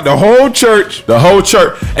got throughout the whole church.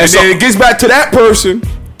 And so, then it gets back to that person,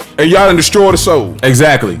 and y'all done destroy the soul.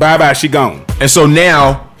 Exactly. Bye, she gone. And so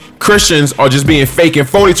now Christians are just being fake and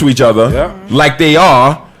phony to each other, like they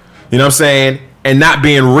are. You know what I'm saying? And not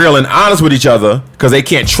being real and honest with each other because they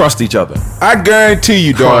can't trust each other. I guarantee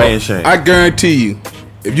you, dog. I guarantee you,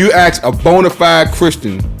 if you ask a bona fide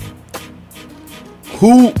Christian,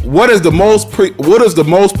 who's the most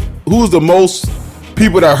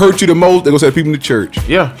people that hurt you the most? They're gonna say people in the church.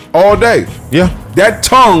 Yeah, all day. Yeah, that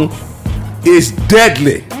tongue is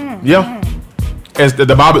deadly. Yeah, as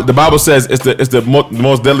the Bible says, it's the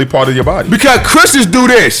most deadly part of your body. Because Christians do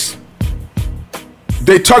this.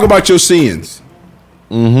 They talk about your sins.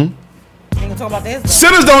 Mm-hmm. Talk about this,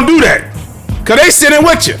 sinners don't do that. Cause they sinning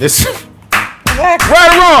with you. Right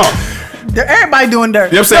or wrong. Everybody doing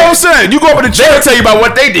dirt. You know what I'm saying? You go up to the church. They'll tell you about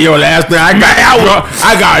what they did last night.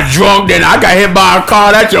 I got drunk, then I got hit by a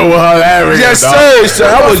car. That's your area. Yes, sir.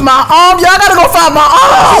 I was my arm. Y'all gotta go find my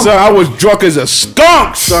arm. Son, I was drunk as a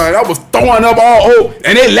skunk, son. I was throwing up all over,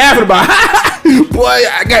 and they laughing about boy,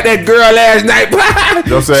 I got that girl last night. You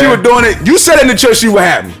know what I'm saying? She was doing it. You said in the church, see what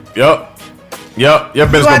happened. Yep. Your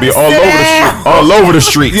business gonna be all over the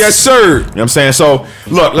street. Yes, sir. You know what I'm saying? So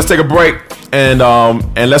look, let's take a break and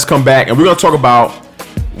let's come back and we're gonna talk about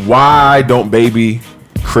why don't baby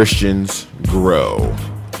Christians grow.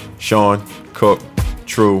 Sean, Cook,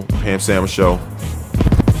 True, Ham Sandwich Show.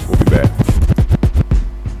 We'll be back.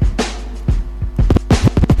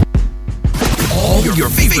 All your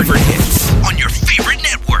favorite hits on your favorite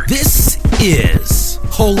network. This is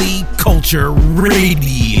Holy Culture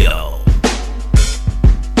Radio.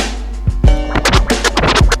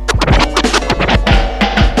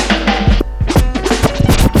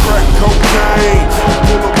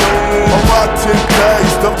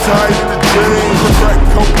 I'm tied in the dream. Crack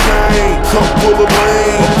cocaine, cup full of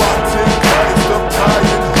lean. About 10 Ks, I'm tied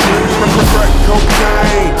in the dream. Crack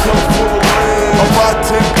cocaine, cup full of lean. About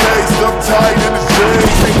 10 Ks, I'm tied in the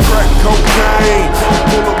dream. Crack cocaine, cup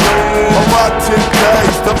full of lean. About 10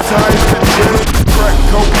 Ks, I'm tied in the dream. Crack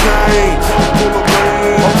cocaine, cup full of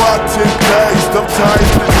lean. About 10 Ks, I'm tied in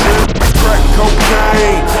the dream. Crack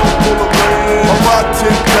cocaine, cup full of lean. About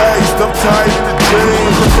 10 Ks, I'm tied in the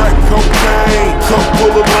dream. Crack cocaine, cup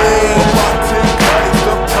full of lean. About 10 Ks,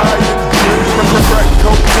 I'm tied in the dream. Crack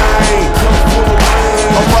cocaine, cup full of lean.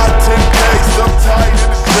 About 10 Ks, I'm tied in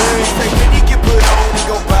the dream. Say when you get put on and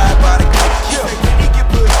go by the coke. Say when you get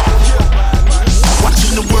put on and go by.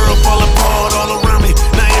 Watching the world fall apart all around me.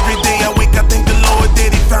 Now every day I wake, I thank the Lord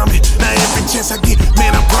that He found me. Now every chance I get,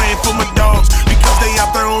 man, I'm praying for my dogs because they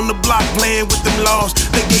out there on the block playing with them laws.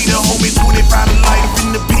 They gave the homie 25 to life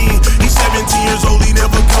in the pen. He's 17 years old, he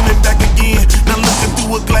never coming back again. Now looking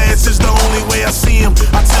through a glass is the only way I see him.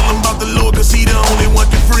 I tell him about the Lord cause He the only one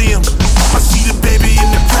can free him. I see the baby in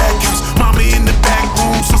the crack house, mama in the back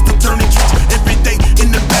room, sister turning tricks every day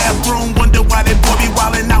in the bathroom. Wonder why that boy be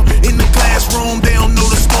wildin' out in the classroom. They don't know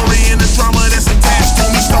the story and the drama that's attached to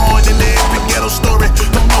me. Starring in the epic ghetto story.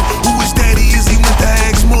 Don't know who his daddy is, he went to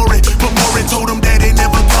ask Maury. But Maury told him that they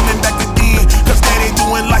never coming back again, cause daddy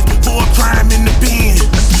doing life for a crime in the pen.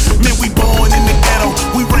 Man, we born in the ghetto,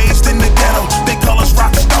 we raised in the ghetto. They call us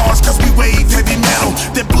rock stars cause we wave heavy metal.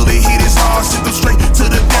 That bullet hit his heart, sent them straight to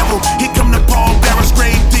the devil. Here come the Paul Barrett's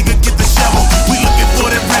grave digger, get the shovel. We looking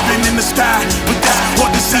for that ribbon in the sky, but that's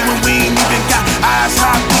hard to see when we ain't even got eyes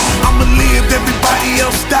high. I'ma live, everybody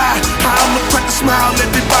else die. I'ma crack a smile,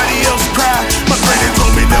 everybody else cry. My granny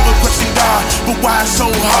told me never question God, but why it's so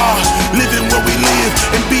hard living where we live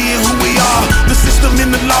and being who we are? The system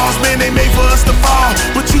and the laws, man, they made for us to fall,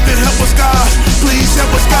 but you can help us, God. Please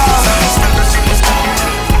help us, God.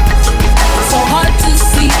 So hard to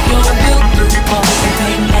see your will through all the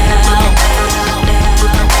pain now.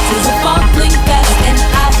 Seems a falling fast and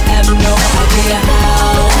I have no idea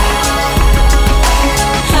how.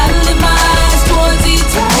 I live my eyes towards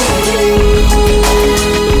eternity.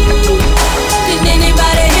 Did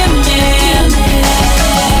anybody hear me?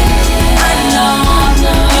 I know,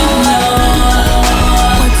 you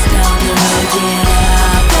know what's down the road,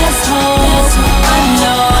 yeah. There's hope, I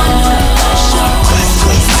know.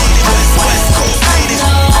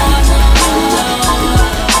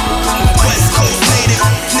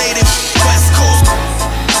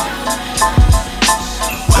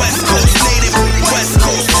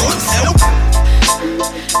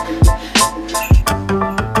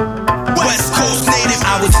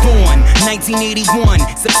 I was born 1981,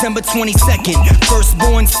 September 22nd.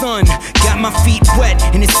 Firstborn son, got my feet wet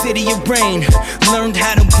in the city of rain. Learned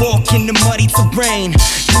how to walk in the muddy terrain.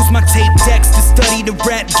 Use my tape decks to study the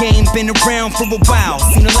rap game. Been around for a while,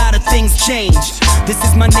 seen a lot of things change. This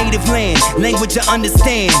is my native land, language I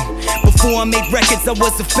understand. Before I made records, I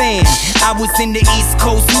was a fan. I was in the East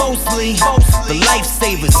Coast mostly. The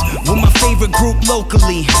Lifesavers were my favorite group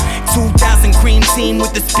locally. 2000 Cream Team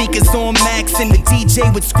with the speakers on max, and the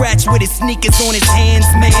DJ would scratch with his sneakers on his hands,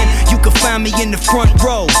 man. You could find me in the front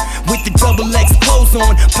row with the XXX clothes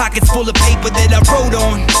on, pockets full of paper that I wrote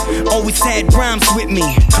on. Always had rhymes with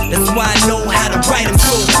me, that's why I know how to write them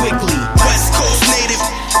so quickly. West Coast native,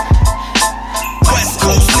 West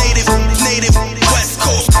Coast native, native, West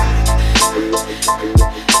Coast,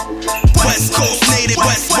 West Coast native,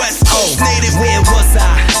 West Coast native. Where was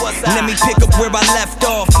I? Let me pick up where I left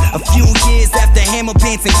off. A few years after Hammer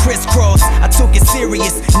Pants and Crisscross, I took it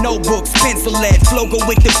serious. Notebooks, pencil lead, flow go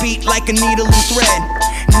with the beat like a needle and thread.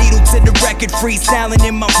 Needle to the record, freestyling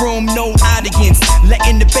in my room, no audience,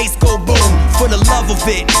 letting the bass go boom for the love of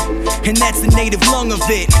it, and that's the native lung of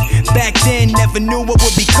it. Back then, never knew what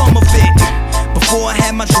would become of it. Before I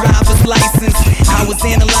had my driver's license, I was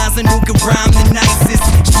analyzing who could rhyme the nicest.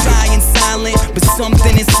 Shy and silent, but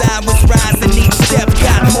something inside was rising. Each step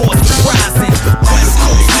got more surprising. West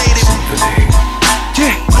Coast native,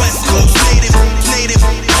 yeah. West Coast native, native,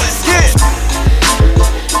 West Coast. Yeah.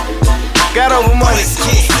 Got over money.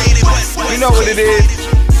 You know what it is.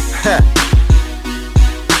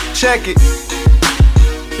 Check it.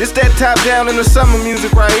 This that top down in the summer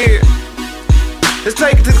music right here. Let's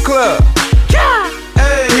take it to the club.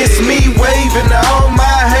 Hey. It's me waving to all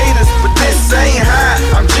my haters, but this ain't high.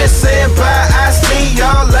 I'm just saying bye, I see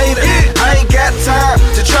y'all later. I ain't got time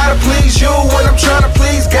to try to please you when I'm trying to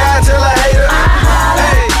please God. Tell a hater.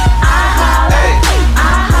 Hey. Hey.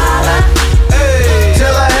 Hey.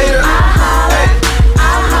 Tell a hater. Hey.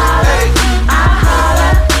 Hey.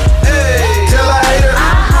 Hey. Tell a hater.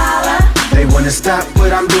 They wanna stop what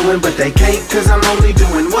I'm doing, but they can't, cause I'm only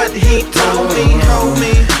doing what he told me,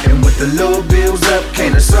 homie. And with the low bills up,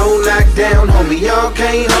 can't a soul knock down, homie, y'all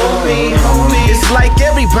can't hold me, homie. It's like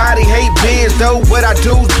everybody hate biz, though what I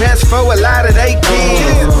do's best for a lot of they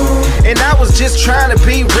kids. And I was just trying to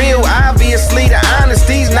be real, obviously the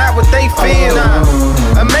honesty's not what they feel.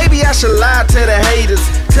 Or maybe I should lie to the haters,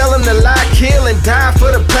 tell them to lie, kill, and die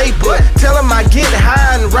for the paper. Tell them I get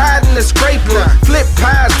high and ride in the scraper. Flip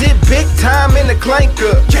pies, did big time in the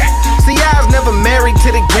clanker. See, I was never married to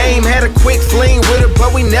the game, had a quick fling with her,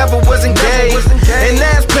 but we never was engaged. And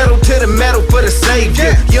that's pedal to the metal for the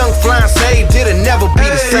savior. Young flying saved, it'll never be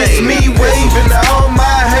the same. It's me waving to all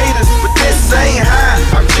my haters, but this ain't high.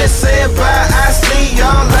 I'm just saying bye, I see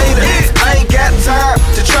y'all later. I ain't got time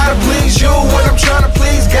to try to please you when I'm trying to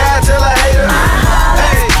please God. Tell a hater.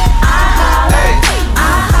 Hey. Hey.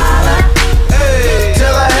 Hey.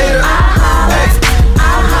 Tell a hater. Hey.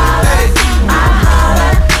 Hey.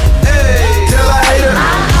 Hey. Tell a hater.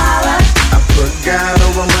 I put God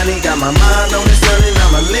over money, got my mind on this money,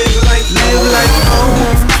 I'ma live like home.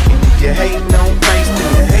 If you hatin' on price, then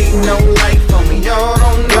you hatin' on life on me, y'all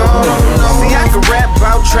don't know. See, I can rap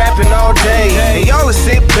about trapping all day, and y'all will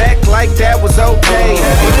sit back like that was okay.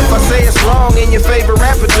 But if I say it's wrong and your favorite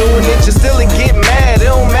rapper doing it, you still get mad, it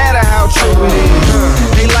don't matter how true it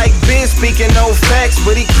is. They like Ben speaking no facts,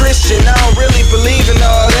 but he Christian, I don't really believe in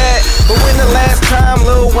all that. But when the last time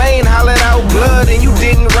Lil Wayne hollered out blood and you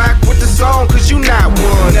didn't rock with the song, cause you not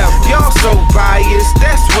one. Y'all so biased,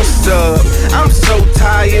 that's what's up. I'm so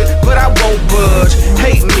tired, but I won't budge.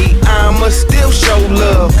 Hate me, I'ma still show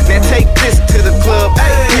love. Now take this to the club.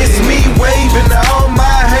 Hey, it's me waving to all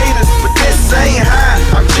my haters, but this ain't high.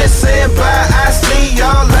 I'm just saying bye, I see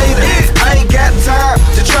y'all later. I ain't got time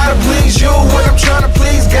to try to please you when I'm trying to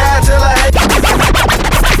please God. Till I hate.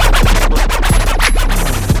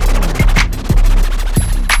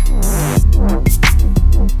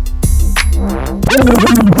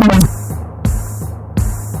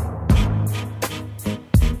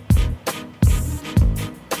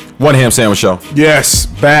 One Ham Sandwich Show. Yes,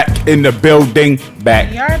 back in the building,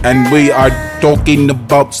 back. And we are talking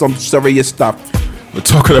about some serious stuff. We're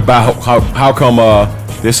talking about how come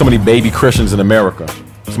there's so many baby Christians in America.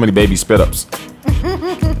 So many baby spit-ups. You know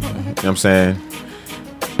what I'm saying?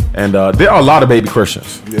 And there are a lot of baby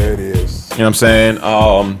Christians. Yeah, it is. You know what I'm saying? You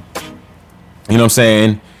know what I'm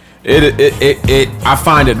saying? I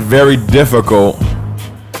find it very difficult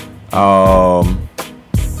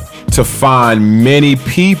to find many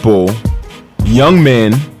people, young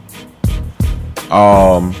men,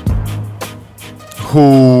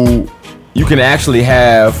 who you can actually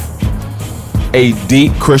have a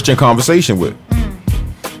deep Christian conversation with.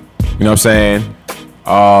 You know what I'm saying?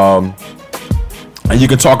 And you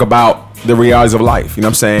can talk about the realities of life. You know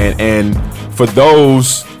what I'm saying? And for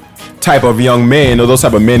those type of young men, or those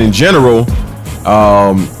type of men in general,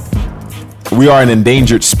 we are an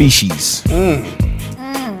endangered species.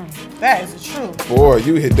 That is true. Boy,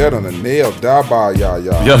 you hit that on the nail. Die by ya. You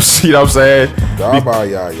know what I'm saying? Die by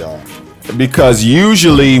ya. Because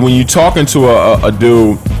usually when you're talking to a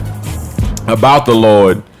dude about the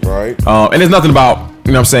Lord, right? And there's nothing about,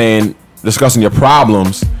 you know what I'm saying, discussing your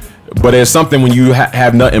problems, but there's something when you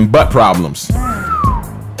have nothing but problems. You know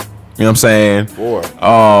what I'm saying? Boy.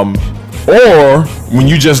 Or when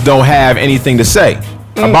you just don't have anything to say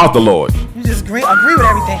about the Lord. You just agree with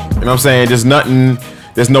everything. You know what I'm saying? There's nothing,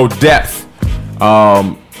 there's no depth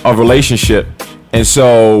of relationship. And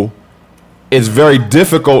so it's very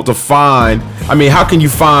difficult to find. I mean, how can you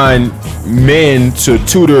find men to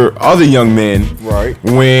tutor other young men, right,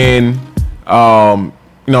 when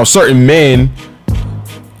you know, certain men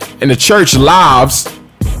in the church lives,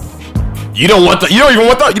 you don't want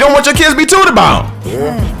your kids to be tutored about.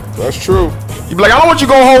 Yeah, that's true. You be like, I don't want you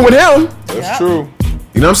going home with him. That's true.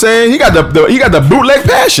 You know what I'm saying? He got the bootleg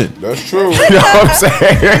passion. That's true. You know what I'm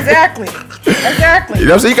saying? Exactly. You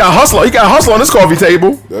know what I'm saying? He got hustle on this coffee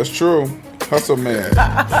table. That's true. Hustle man. You know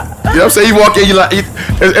what I'm saying? You walk in, you like,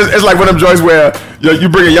 it's like one of them joints where you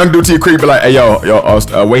bring a young dude to your crib, be like, hey, yo,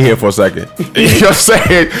 wait here for a second. You know what I'm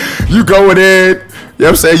saying? You going in, you know what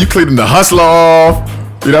I'm saying? You cleaning the hustler off.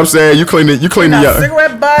 You know what I'm saying? You cleaning your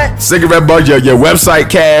cigarette butt. Cigarette butt. Your website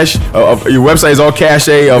cache. Your website is all cache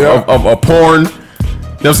of porn. You know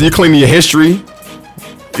what I'm saying? You cleaning your history.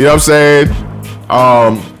 You know what I'm saying?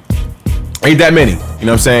 Ain't that many. You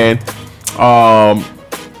know what I'm saying?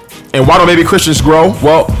 And why don't maybe Christians grow?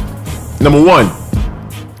 Well, number one,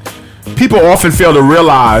 people often fail to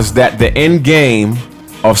realize that the end game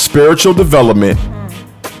of spiritual development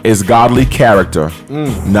is godly character,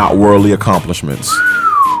 not worldly accomplishments.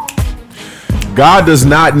 God does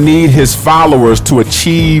not need his followers to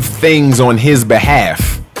achieve things on his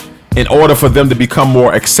behalf in order for them to become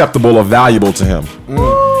more acceptable or valuable to him.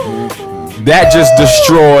 That just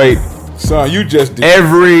destroyed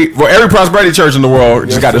every prosperity church in the world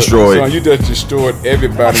just got destroyed. Son, you just destroyed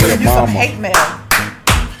everybody and your mama. Hate mail.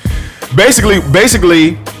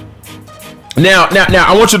 Basically, now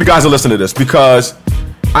I want you guys to listen to this because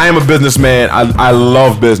I am a businessman. I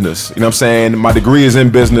love business. You know what I'm saying? My degree is in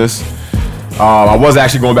business. I was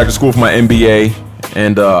actually going back to school for my MBA,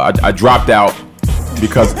 and I dropped out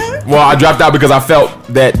because I felt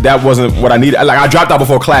that wasn't what I needed. Like I dropped out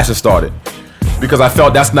before classes started because I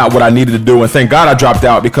felt that's not what I needed to do. And thank God I dropped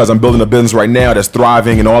out because I'm building a business right now that's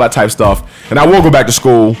thriving and all that type of stuff. And I will go back to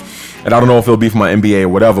school, and I don't know if it'll be for my MBA or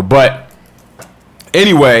whatever. But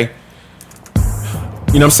anyway,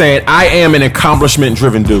 you know what I'm saying? I am an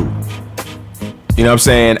accomplishment-driven dude. You know what I'm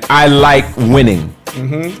saying? I like winning. You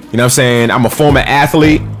know what I'm saying? I'm a former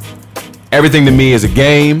athlete. Everything to me is a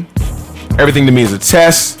game. Everything to me is a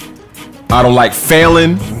test. I don't like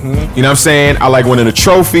failing. You know what I'm saying? I like winning a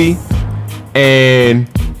trophy. And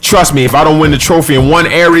trust me, if I don't win the trophy in one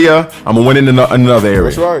area, I'm gonna win it in another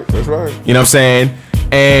area. That's right. You know what I'm saying?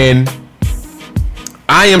 And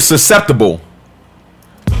I am susceptible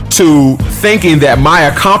to thinking that my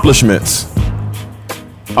accomplishments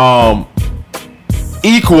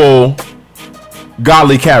equal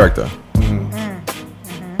godly character.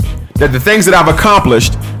 That the things that I've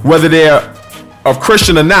accomplished, whether they're of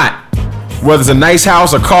Christian or not, whether it's a nice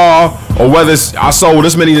house, a car, or whether it's I sold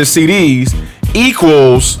this many CDs,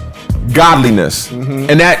 equals godliness.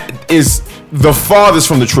 And that is the farthest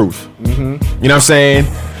from the truth. You know what I'm saying?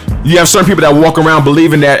 You have certain people that walk around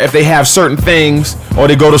believing that if they have certain things, or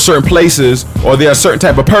they go to certain places, or they're a certain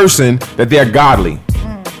type of person, that they're godly.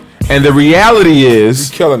 And the reality is,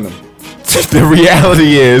 you're killing them. The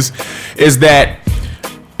reality is that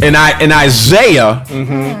in Isaiah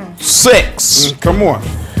 6, come on,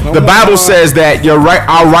 the Bible says that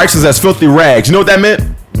our righteousness as filthy rags. You know what that meant?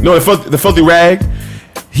 You know the filthy rag?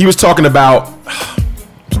 He was talking about.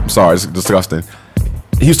 I'm sorry, it's disgusting.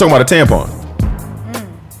 He was talking about a tampon.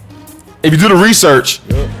 If you do the research,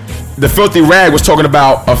 the filthy rag was talking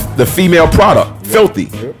about the female product, filthy.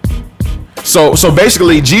 So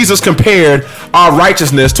basically, Jesus compared our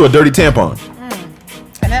righteousness to a dirty tampon.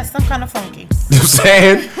 And that's some kind of funky. You know what I'm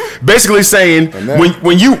saying? Basically saying,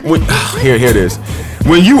 here it is.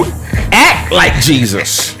 When you act like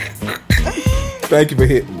Jesus. Thank you for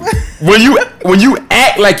hitting me. When you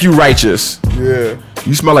act like you righteous,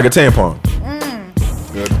 you smell like a tampon.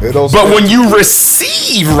 But when you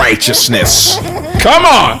receive righteousness, come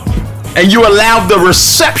on, and you allow the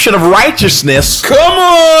reception of righteousness, come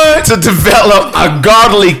on, to develop a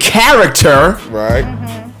godly character, right?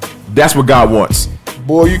 That's what God wants.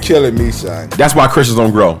 Boy, you killing me, son. That's why Christians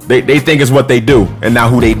don't grow. They think it's what they do and not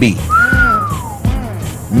who they be.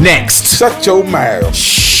 Next. Shut your mouth.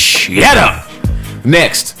 Shut up.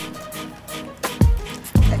 Next.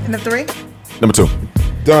 Number 3. Number 2.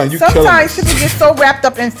 Done. You Sometimes people get so wrapped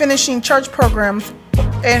up in finishing church programs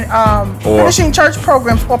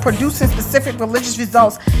or producing specific religious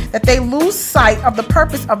results that they lose sight of the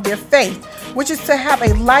purpose of their faith, which is to have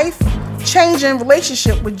a life-changing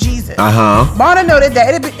relationship with Jesus. Bonner noted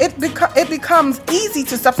that it becomes easy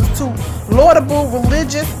to substitute laudable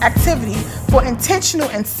religious activity for intentional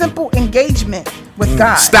and simple engagement with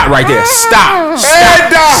God. Stop right there. Stop.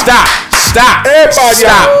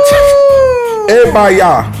 Everybody.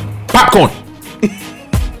 Popcorn.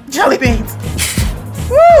 Jelly beans.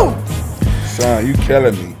 Woo! Son, you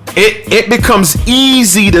killing me. It becomes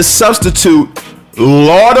easy to substitute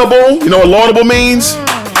laudable. You know what laudable means?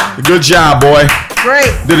 Good job, boy.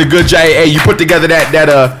 Great. Did a good job. Hey, you put together that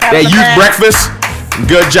youth breakfast.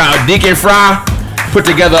 Good job, Deacon Fry. Put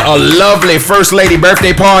together a lovely first lady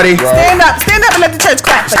birthday party. Stand up and let the church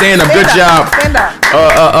clap. Stand up. Good job. Stand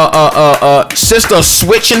up. Sister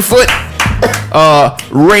Switching Foot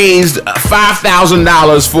raised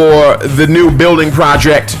 $5,000 for the new building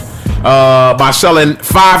project by selling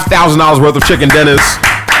 $5,000 worth of chicken dinners.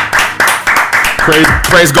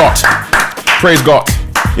 Praise God.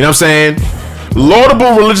 You know what I'm saying?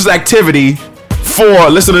 Laudable religious activity 4,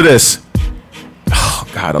 listen to this. Oh,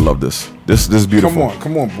 God, I love this. This is beautiful.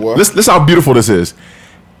 Come on, boy. Listen how beautiful this is.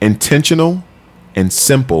 Intentional and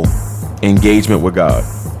simple engagement with God.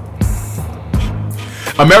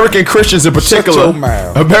 American Christians in particular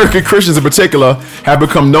have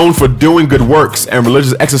become known for doing good works and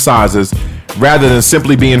religious exercises rather than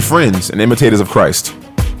simply being friends and imitators of Christ.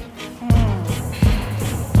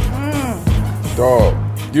 Dog,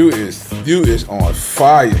 you is on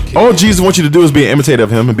fire, kid. All Jesus wants you to do is be an imitator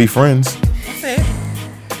of him and be friends. That's it. You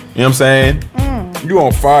know what I'm saying? You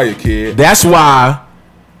on fire, kid. That's why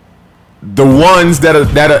the ones that are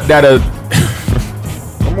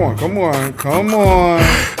Come on.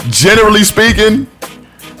 Generally speaking,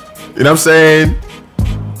 you know what I'm saying?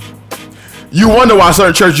 You wonder why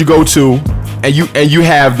certain churches you go to and you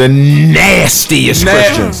have the nastiest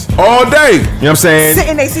Christians all day. You know what I'm saying? Sit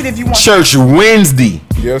in their seat if you want. Church Wednesday.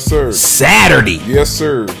 Yes, sir. Saturday. Yes,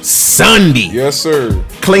 sir. Sunday. Yes, sir.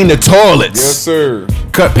 Clean the toilets. Yes, sir.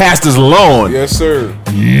 Cut pastor's lawn. Yes, sir.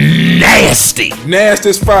 Nasty. Nasty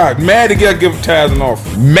as fire. Mad to give tithes and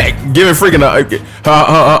offerings. Giving freaking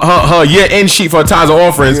her year-end sheet for tithes and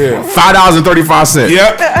offerings, $5.35.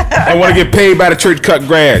 Yep. I want to get paid by the church cut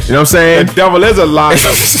grass. You know what I'm saying? The devil is a liar.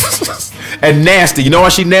 And nasty. You know why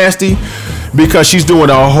she nasty? Because she's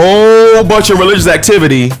doing a whole bunch of religious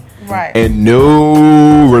activity. Right. And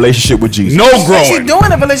no relationship with Jesus. No growing. She's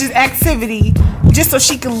doing a religious activity just so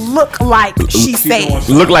she can look like she's saved.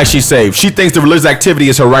 Look like she's saved. She thinks the religious activity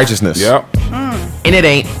is her righteousness. Yep. And it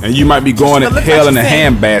ain't. And you might be going to hell in a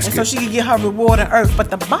handbasket. So she can get her reward on earth. But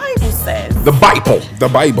the Bible says. The Bible.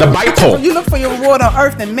 When you look for your reward on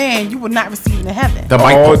earth, and man, you will not receive it in heaven. The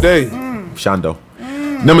Bible. All day. Shondo.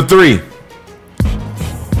 Number 3.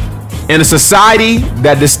 In a society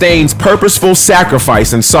that disdains purposeful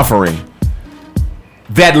sacrifice and suffering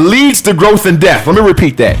that leads to growth and death. Let me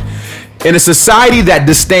repeat that. In a society that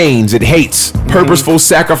disdains, it hates purposeful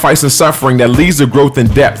sacrifice and suffering that leads to growth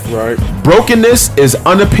and depth. Right. Brokenness is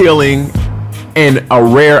unappealing and a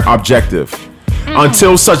rare objective.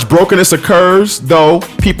 Until such brokenness occurs, though,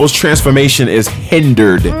 people's transformation is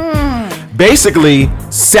hindered. Basically,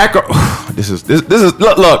 this is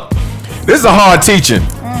look. This is a hard teaching.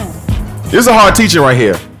 This is a hard teaching right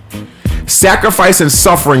here. Sacrifice and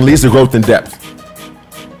suffering leads to growth and depth.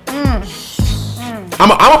 I'm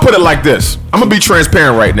gonna put it like this. I'm gonna be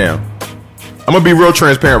transparent right now. I'm gonna be real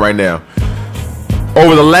transparent right now.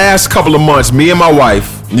 Over the last couple of months, me and my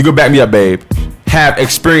wife, and you can back me up, babe, have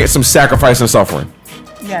experienced some sacrifice and suffering.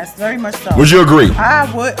 Yes, very much so. Would you agree? I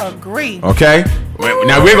would agree. Okay.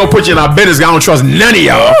 Now we ain't gonna put you in our business. I don't trust none of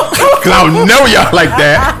y'all, cause I don't know y'all like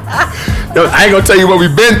that. I ain't gonna tell you what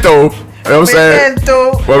we've been through. You know what I'm saying?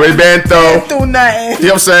 What we been through. Been through nothing. You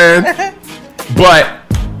know what I'm saying? But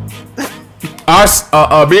us,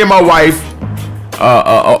 me and my wife,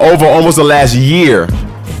 over almost the last year,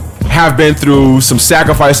 have been through some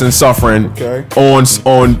sacrifice and suffering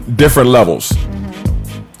on different levels.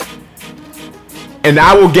 And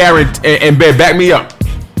I will guarantee, and babe, back me up.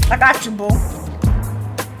 I got you, boo.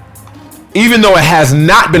 Even though it has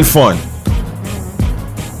not been fun,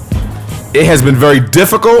 it has been very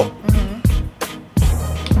difficult.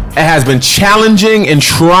 It has been challenging and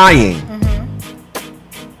trying.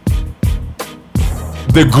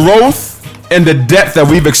 The growth and the depth that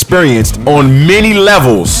we've experienced on many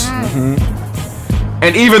levels,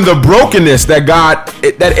 and even the brokenness that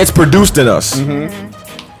it's produced in us.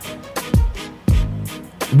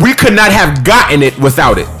 We could not have gotten it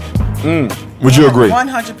without it. Would you agree?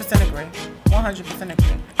 100% agree. 100%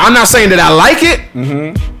 agree. I'm not saying that I like it.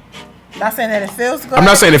 Not saying that it feels good. I'm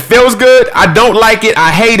not saying it feels good. I don't like it.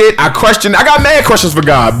 I hate it. I question. I got mad questions for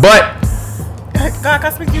God, but God, can I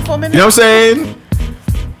speak to you for a minute? you know what I'm saying?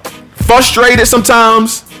 Frustrated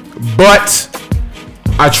sometimes, but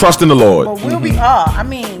I trust in the Lord. But where we are, I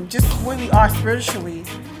mean, just where we are spiritually,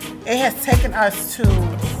 it has taken us to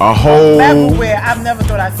A whole level where I've never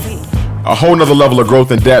thought I'd see. A whole nother level of growth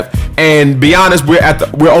and depth. And be honest,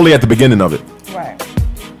 we're only at the beginning of it. Right.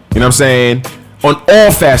 You know what I'm saying? On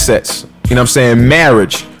all facets. You know what I'm saying?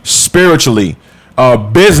 Marriage, spiritually,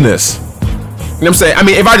 business. You know what I'm saying? I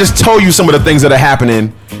mean, if I just told you some of the things that are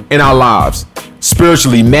happening in our lives,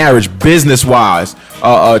 spiritually, marriage, business-wise,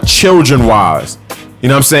 children-wise, you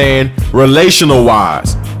know what I'm saying?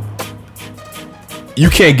 Relational-wise. You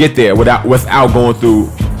can't get there without going through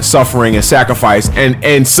suffering and sacrifice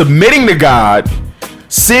and submitting to God,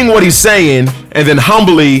 seeing what he's saying, and then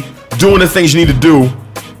humbly doing the things you need to do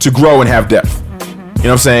to grow and have depth. You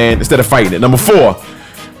know what I'm saying? Instead of fighting it. Number 4.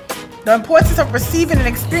 The importance of receiving and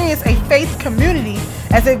experience a faith community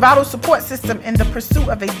as a vital support system in the pursuit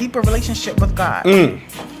of a deeper relationship with God.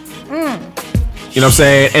 You know what I'm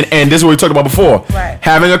saying? And this is what we talked about before. Right.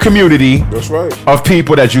 Having a community. That's right. Of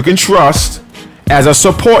people that you can trust as a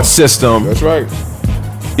support system. That's right.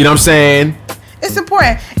 You know what I'm saying? It's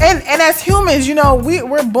important. And as humans, you know,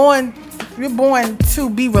 we're born to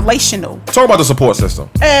be relational. Talk about the support system.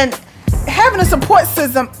 And having a support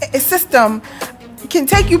system can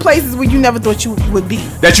take you places where you never thought you would be.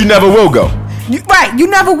 That you never will go. You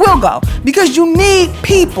never will go because you need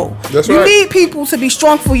people. That's you right. need people to be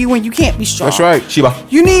strong for you when you can't be strong. That's right, Sheba.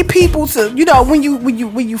 You need people to, you know, when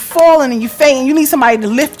you falling and you fainting, you need somebody to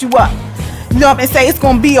lift you up. You know, and say it's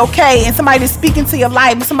gonna be okay, and somebody to speak into your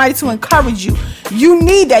life, and somebody to encourage you. You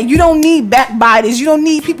need that. You don't need backbiters. You don't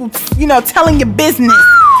need people, you know, telling your business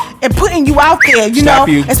and putting you out there. You Stop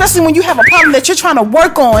know, you. especially when you have a problem that you're trying to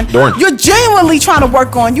work on. You're genuinely trying to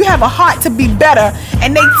work on. You have a heart to be better,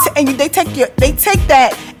 and they take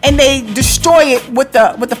that and they destroy it with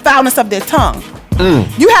the foulness of their tongue.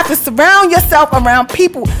 You have to surround yourself around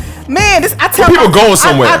people. Man, I tell people going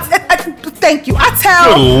somewhere. Thank you. I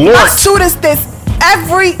tell my students this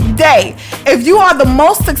every day. If you are the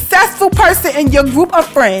most successful person in your group of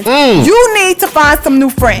friends, you need to find some new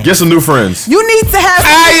friends. Get some new friends. You need to have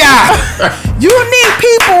you need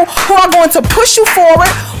people who are going to push you forward,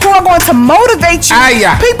 who are going to motivate you.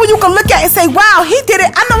 People you can look at and say, wow, he did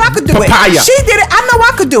it. I know I could do it. She did it. I know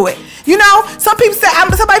I could do it. You know, some people say,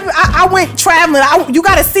 I went traveling. You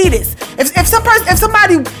got to see this. If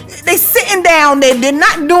somebody they sitting down, they're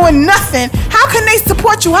not doing nothing. How can they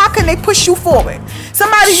support you? How can they push you forward?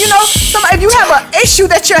 Somebody, you know, if you have an issue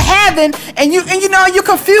that you're having and you know you're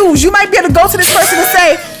confused, you might be able to go to this person and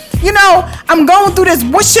say, you know, I'm going through this.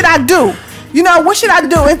 What should I do? You know, what should I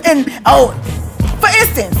do? And for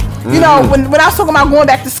instance, you know, when I was talking about going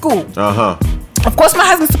back to school. Of course, my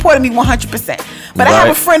husband supported me 100%. But I have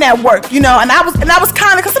a friend at work, you know, and I was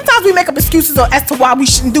kind of, because sometimes we make up excuses as to why we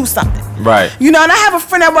shouldn't do something. Right. You know, and I have a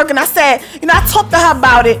friend at work, and I said, you know, I talked to her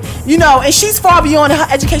about it, you know, and she's far beyond her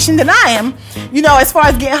education than I am, you know, as far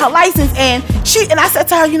as getting her license. And I said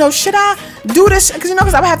to her, you know, should I do this? Because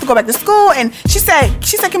I would have to go back to school. And she said,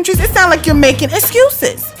 Kim Trees, it sounds like you're making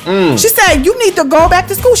excuses. She said, you need to go back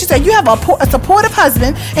to school. She said, you have a supportive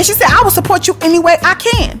husband. And she said, I will support you any way I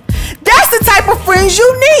can. That's the type of friends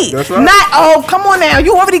you need. That's right. Not, oh, come on now,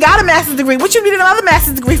 you already got a master's degree. What you need another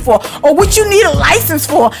master's degree for? Or what you need a license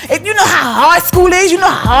for? If you know how hard school is, you know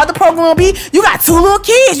how hard the program will be. You got 2 little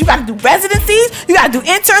kids. You got to do residencies. You got to do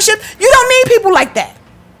internships. You don't need people like that.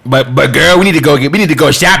 But girl, we need to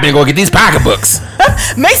go shopping and go get these pocketbooks.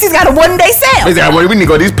 Macy's got a 1-day sale. We need to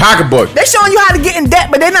go get these pocketbooks. They're showing you how to get in debt,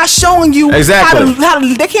 but they're not showing you how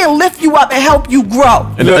to they can't lift you up and help you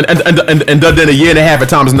grow. And done a year and a half at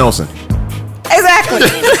Thomas Nelson. Exactly.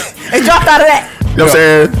 They dropped out of that. You know what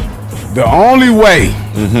I'm saying? The only way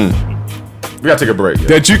we gotta take a break, yo.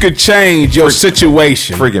 that you could change your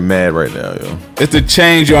situation. Freaking mad right now, yo. Is to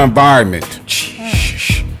change your environment.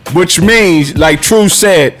 Which means, like True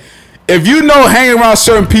said, if you know hanging around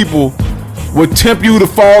certain people will tempt you to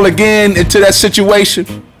fall again into that situation,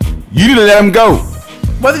 you need to let them go.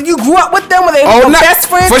 Whether you grew up with them, whether they were your best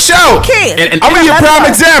friends, for sure. Who cares? I'm gonna give you a prime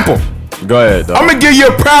example. Go ahead, dog. I'm gonna give you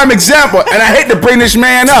a prime example, and I hate to bring this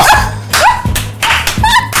man up.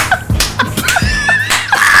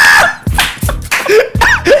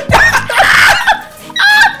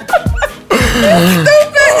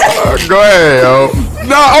 Go ahead, yo.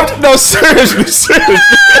 No, seriously.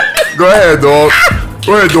 Go ahead, dog.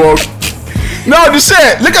 No, just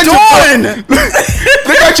say it. Look at Jordan.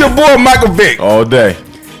 Look at your boy Michael Vick. All day.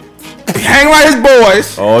 Hang around his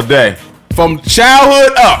boys. All day. From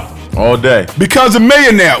childhood up. All day. Becomes a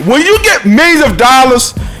millionaire. When you get millions of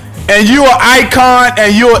dollars and you're an icon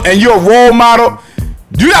and you're a role model,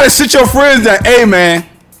 you gotta sit your friends down. Hey man,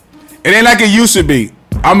 it ain't like it used to be.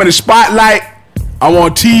 I'm in the spotlight. I'm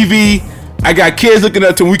on TV. I got kids looking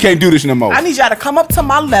up to me. We can't do this no more. I need y'all to come up to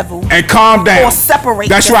my level and calm down. Or separate.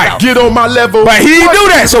 That's yourself. right. Get on my level. But he didn't do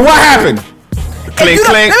that. So what happened? Clink, clink.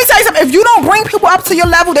 Let me tell you something. If you don't bring people up to your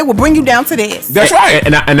level, they will bring you down to theirs. That's right.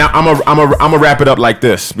 And I'm gonna wrap it up like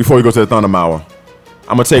this before we go to the Thunder Hour.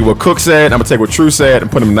 I'm gonna take what Cook said. I'm gonna take what True said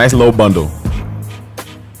and put them in a nice little bundle.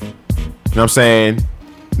 You know what I'm saying?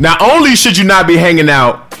 Not only should you not be hanging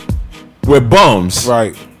out with bums,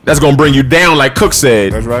 right? That's gonna bring you down, like Cook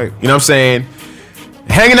said. That's right. You know what I'm saying?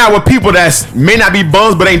 Hanging out with people that may not be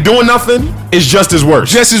bums but ain't doing nothing is just as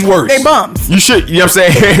worse. Just as worse. They bums. You should, you know what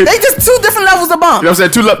I'm saying? They just 2 different levels of bums. You know what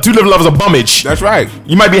I'm saying? Two different levels of bummage. That's right.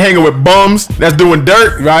 You might be hanging with bums that's doing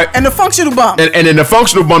dirt, right? And the functional bum. And then the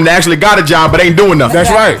functional bum that actually got a job but ain't doing nothing. That's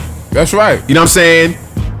right. That's right. You know what I'm saying?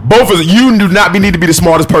 both of you do not need to be the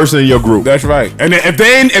smartest person in your group. That's right. And if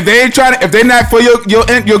they're not for your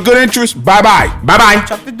good interest, bye.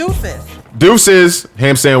 Chuck the deuces. Deuces.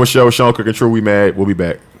 Ham Sandwich Show. Sean Cook and True. We mad. We'll be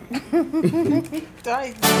back.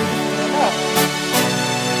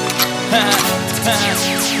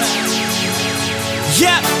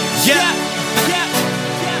 Yeah.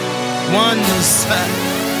 Wonders.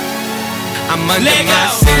 I'm under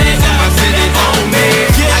my city on me.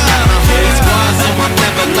 I got my whole squad, so I'm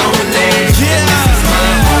never lonely. This is my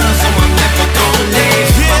home, so I'm never gon'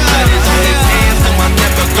 leave. My blood is on his hands, so I'm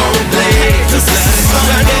never gon' bleed. This is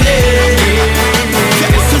Sunday.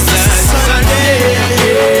 It's a Sunday.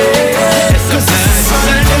 It's a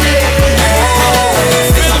Sunday.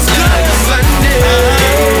 It's a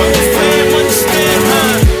Sunday. Understand,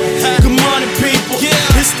 huh? Good morning, people.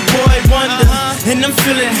 It's the boy Wonder, and I'm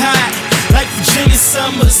feeling hot. Like Virginia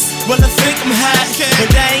summers, well I think I'm hot,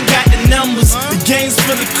 but I ain't got the numbers. The game's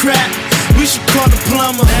full of crap. We should call the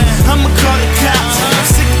plumber. I'ma call the cops. I'm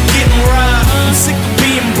sick of getting robbed. I'm sick of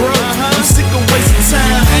being broke. I'm sick of wasting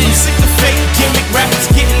time. I'm sick of fake gimmick rappers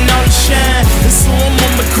getting all the shine. And so I'm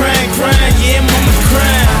on my grind. Yeah, I'm on my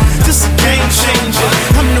grind. This a game changer.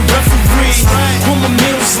 I'm the referee. On my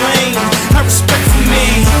Mills Lane. I respect for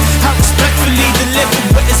me. I respectfully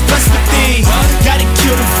deliver what is best for thee. Gotta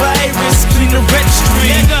kill the virus, clean the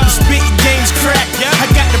registry. The spit game's crack. I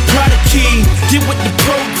got the product key. Get with the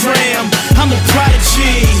program. I'm a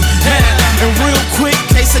prodigy. And real quick,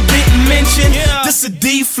 case I didn't mention, this a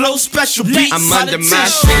D-Flow special beat. I'm under my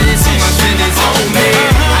shit, so my shit is on me.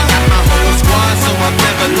 I got my whole squad, so I'm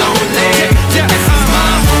never lonely. This is my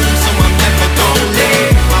home, so I'm never gon'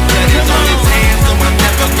 leave. My blood is on his hands, so I'm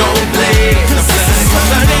never gon' bleed. It's a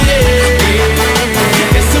Sunday.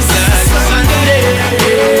 It's a Sunday.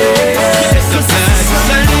 It's a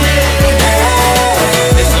Sunday.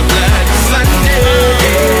 It's a blood Sunday.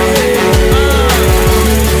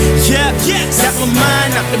 Yeah, set my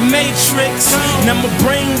mind out the matrix. Now my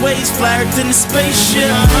brain waves flyer than a spaceship.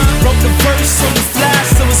 Wrote the verse on the fly,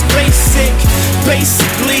 so it's basic.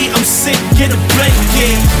 Basically, I'm sick, get a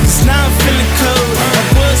blanket. Cause now I'm feeling cold, I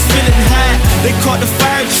was feeling hot. They caught the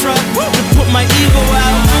fire truck to put my ego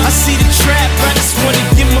out. I see the trap, I just wanna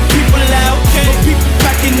get my people out. But people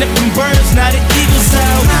packing up in birds, now the eagles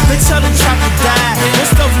out. They tell them drop or die,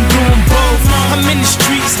 most of them doing both. I'm in the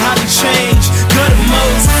streets, how to change, go the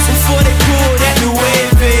most. Before they pull that new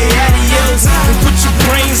wave, adios. And put your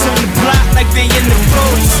brains on the block like they in the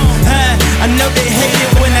post. I know they hate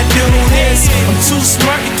it when I do this. I'm too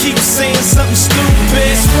smart to keep saying something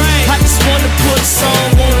stupid. I just wanna put a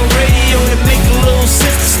song on the radio to make a little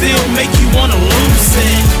sense, to still make you wanna lose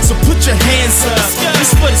it. So put your hands up.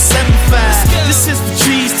 This for the 7-5. This is for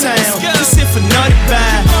G's Town. This here for Naughty By.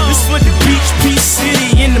 This for the beach, Peace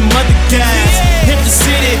City, and the mother guys. Hit the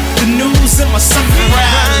city, the news, and my sucker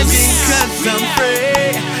rise. Cause I'm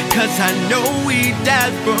free, cause I know he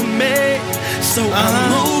died for me. So I'm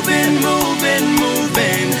moving,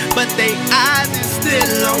 but they eyes is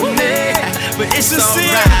still on me. But it's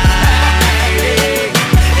alright,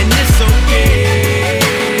 and it's okay.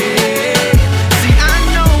 See, I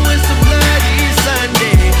know it's a bloody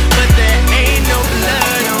Sunday, but there ain't no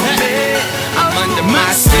blood on me. I'm under my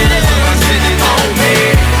city, so my city's on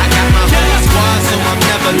me. I got my whole squad, so I'm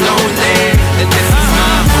never lonely. And this is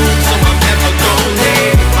my home, so I'm never gon'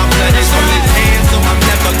 leave. My blood is on his hands, so I'm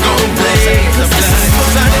never gon' bleed. It's a blood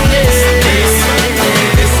Sunday.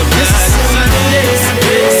 It's a blood Sunday.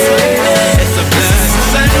 It's a blood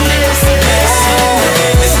Sunday.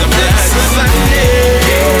 It's a blood Sunday.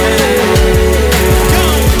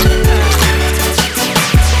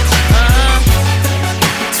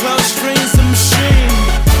 12 strings of machine.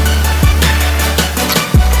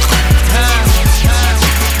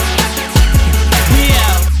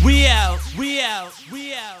 We out.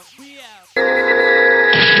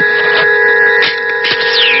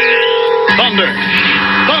 Thunder.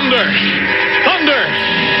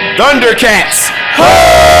 Thundercats.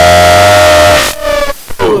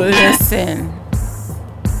 Listen.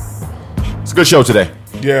 It's a good show today.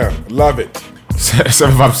 Yeah, love it.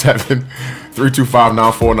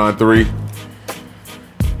 757-325-9493.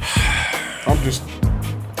 I'm just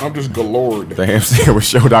galored. The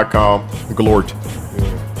HamSandwichShow.com. Galored. Yeah. You know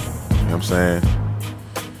what I'm saying?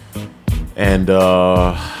 And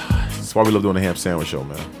that's why we love doing the Ham Sandwich Show,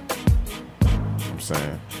 man. You know what I'm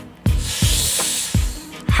saying?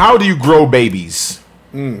 How do you grow babies?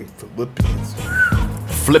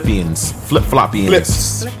 Philippians. Flip-floppians.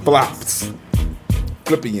 Flips. Flops.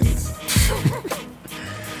 Flippians.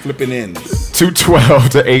 Flipping ends.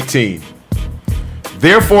 2:12-18.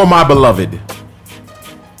 Therefore, my beloved,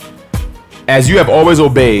 as you have always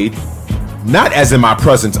obeyed, not as in my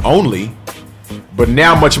presence only, but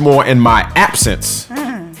now much more in my absence.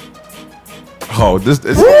 Oh, this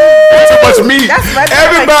is too much meat.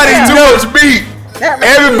 Everybody too much meat.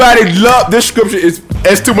 Everybody love this scripture.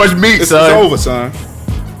 It's too much meat, son. It's over, son.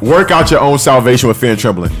 Work out your own salvation with fear and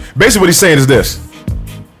trembling. Basically, what he's saying is this: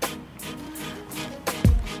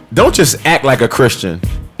 don't just act like a Christian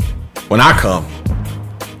when I come.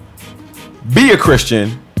 Be a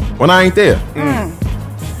Christian when I ain't there.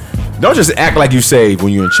 Don't just act like you saved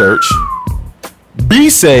when you're in church. Be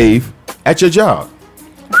saved at your job.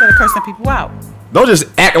 Instead of cursing people out. Don't just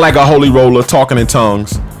act like a holy roller, talking in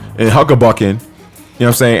tongues and huckabucking. You know what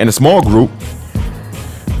I'm saying? In a small group.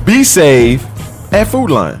 Be saved at Food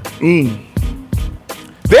Line.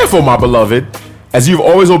 Therefore, my beloved, as you've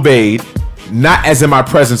always obeyed, not as in my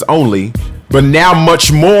presence only, but now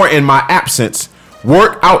much more in my absence,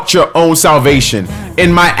 work out your own salvation.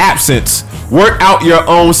 In my absence, work out your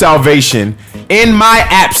own salvation. In my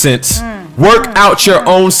absence, work out your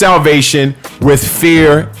own salvation with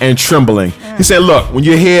fear and trembling. He said, look, when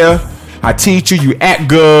you're here, I teach you, you act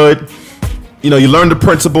good. You know, you learn the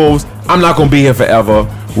principles. I'm not going to be here forever.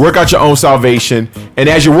 Work out your own salvation. And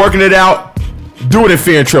as you're working it out, do it in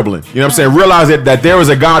fear and trembling. You know what I'm saying? Realize that there is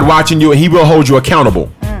a God watching you and he will hold you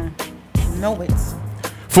accountable. Know it.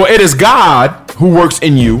 For it is God who works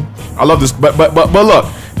in you. I love this. But look,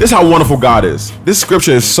 this is how wonderful God is. This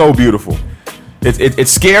scripture is so beautiful.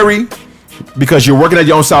 It's scary because you're working at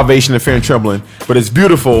your own salvation in fear and trembling. But it's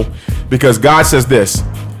beautiful because God says this.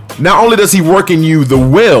 Not only does he work in you the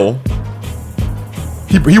will,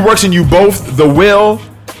 he works in you both the will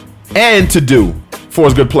and to do for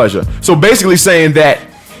his good pleasure. So basically saying that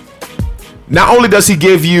not only does he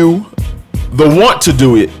give you the want to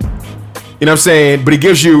do it, you know what I'm saying, but he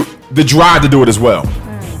gives you the drive to do it as well. You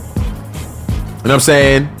know what I'm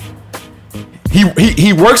saying?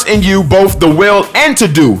 He works in you both the will and to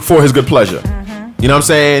do for his good pleasure. You know what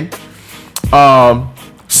I'm saying?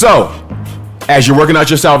 So as you're working out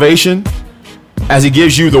your salvation, as he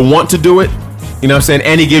gives you the want to do it, you know what I'm saying,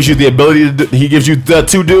 and he gives you the ability to do, he gives you the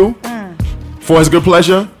to do for his good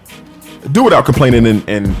pleasure, do without complaining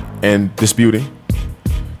and disputing,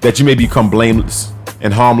 that you may become blameless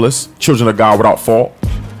and harmless, children of God without fault,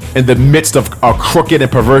 in the midst of a crooked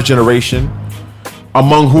and perverse generation,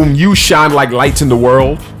 among whom you shine like lights in the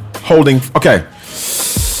world, holding, okay,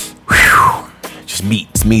 just meat,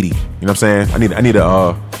 it's meaty, you know what I'm saying? I need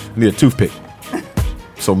a toothpick,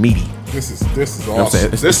 so meaty. This is You know what I'm saying?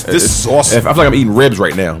 awesome. This is awesome. I feel like I'm eating ribs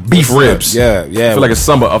right now. Beef ribs. Yeah. I feel like it's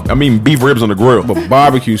summer. I'm eating beef ribs on the grill. But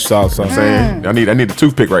barbecue sauce. I'm saying I need a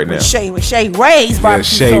toothpick right now. With Shay Ray's barbecue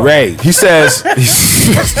Shay sauce. Ray. He says,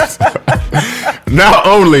 not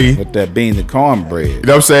only, With that beans and cornbread. you know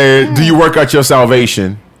what I'm saying, do you work out your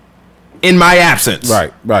salvation in my absence.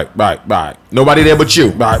 Right. Nobody there but you.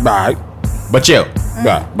 Right. But you.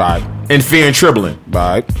 Right. In fear and trembling.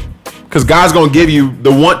 Right. Because God's going to give you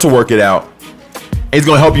the want to work it out. And he's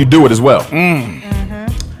going to help you do it as well. And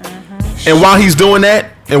while he's doing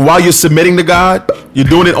that, and while you're submitting to God, you're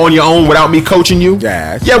doing it on your own without me coaching you.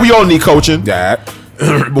 Yes. Yeah, we all need coaching. Yeah.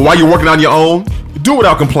 But while you're working on your own, do it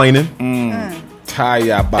without complaining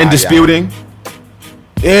and disputing.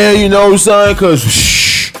 Yeah, you know, son, because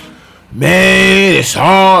man, it's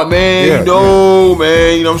hard, man. Yeah, you know,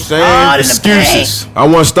 man. You know what I'm saying? Hard in the Excuses. I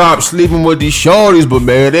want to stop sleeping with these shorties, but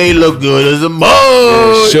man, they look good as a mug.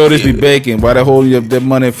 Shorties be baking. Why they holding up their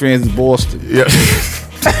money and friends in Boston? Yeah.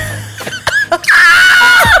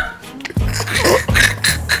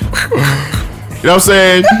 You know what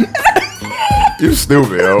I'm saying? You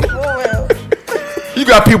stupid, yo. You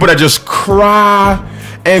got people that just cry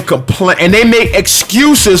and complain, and they make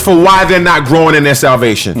excuses for why they're not growing in their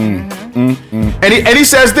salvation. And he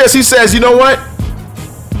says this. He says, you know what?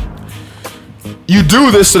 You do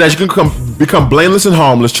this so that you can become blameless and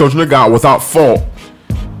harmless, children of God without fault.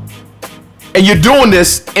 And you're doing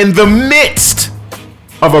this in the midst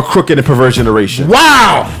of a crooked and perverse generation.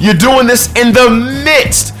 Wow! You're doing this in the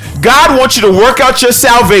midst. God wants you to work out your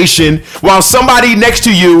salvation while somebody next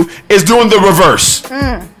to you is doing the reverse.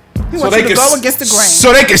 He wants you to go against the grain.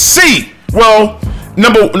 So they can see. Well,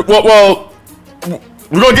 we're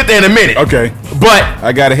going to get there in a minute. Okay. But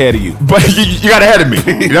I got ahead of you. But you got ahead of me.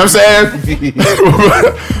 You know what I'm saying?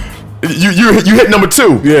 you hit number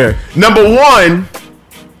 2. Yeah. Number 1,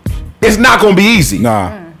 it's not going to be easy.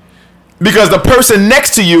 Nah. Because the person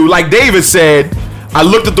next to you, like David said, I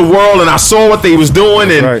looked at the world and I saw what they was doing,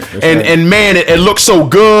 and man, it looked so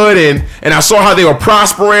good, and I saw how they were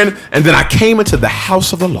prospering, and then I came into the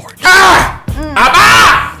house of the Lord.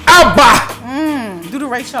 Do the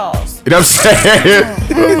Ray Charles. You know what I'm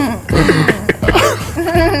saying? You know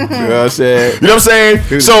what I'm saying? You know what I'm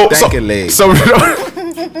saying? So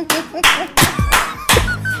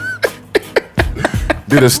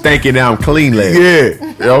do the stanky now I'm clean leg. Yeah.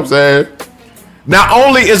 You know what I'm saying? Not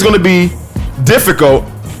only is it going to be difficult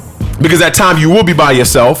because at times you will be by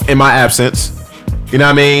yourself in my absence. You know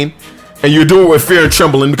what I mean? And you do it with fear and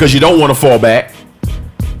trembling because you don't want to fall back.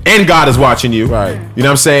 And God is watching you. Right. You know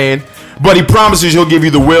what I'm saying? But he promises he'll give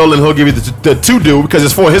you the will and he'll give you the to do because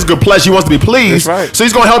it's for his good pleasure. He wants to be pleased. That's right. So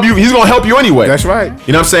he's going to help you. He's going to help you anyway. That's right.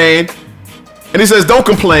 You know what I'm saying? And he says, don't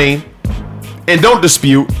complain and don't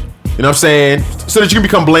dispute. You know what I'm saying? So that you can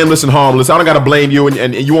become blameless and harmless. I don't got to blame you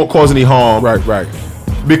and you won't cause any harm. Right.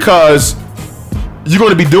 Because you're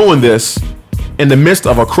going to be doing this in the midst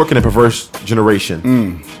of a crooked and perverse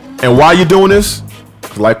generation. And why you doing this?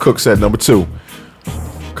 Like Cook said, number 2.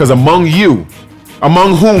 Because among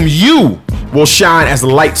whom you will shine as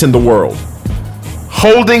lights in the world,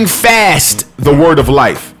 holding fast the word of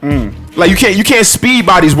life. Like you can't speed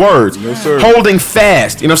by these words. Yes, sir. Holding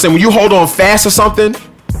fast. You know what I'm saying? When you hold on fast to something,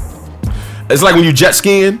 it's like when you jet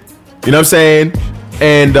skiing. You know what I'm saying?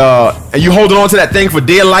 And you holding on to that thing for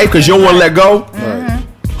dear life because you don't want to let go. Right.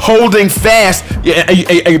 Holding fast. You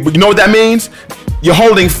know what that means? You're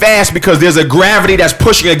holding fast because there's a gravity that's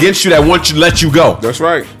pushing against you that wants you to let you go. That's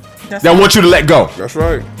right. That wants you to let go. That's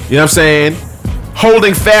right. You know what I'm saying?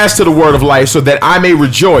 Holding fast to the word of life so that I may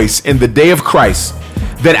rejoice in the day of Christ,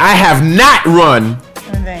 that I have not run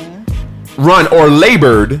or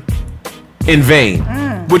labored in vain.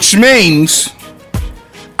 Which means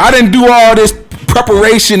I didn't do all this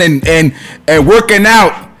preparation and working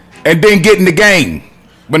out and then getting the game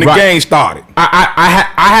when the game started.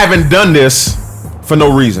 I haven't done this for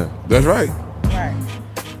no reason. That's right.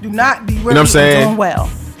 Do not be You know what I'm saying? doing well.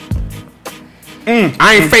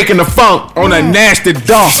 I ain't faking the funk on a nasty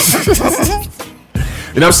dunk.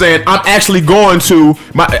 You know what I'm saying? I'm actually going to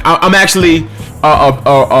I'm actually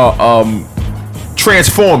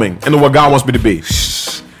transforming into what God wants me to be.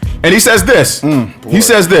 And he says this. He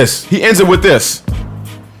says this. He ends it with this.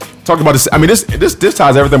 Talk about this. I mean, this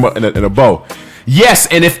ties everything in a bow. Yes,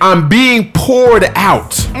 and if I'm being poured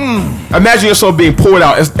out, imagine yourself being poured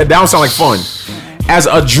out. That don't sound like fun. As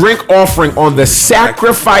a drink offering on the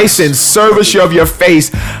sacrifice and service of your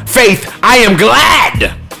faith, I am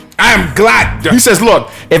glad. I am glad. He says, look,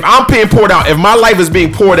 if I'm being poured out, if my life is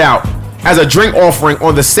being poured out as a drink offering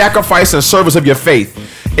on the sacrifice and service of your faith,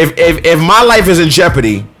 if my life is in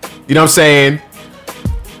jeopardy, you know what I'm saying,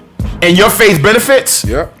 and your faith benefits,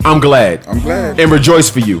 I'm glad. I'm glad. And rejoice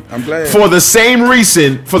for you. I'm glad. For the same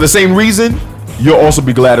reason, you'll also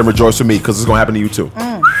be glad and rejoice for me because it's going to happen to you too.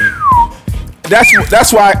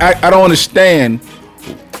 That's why I don't understand.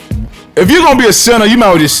 If you're going to be a sinner, you might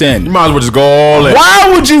as well just sin. You might as well just go all in.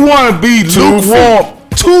 Why would you want to be lukewarm,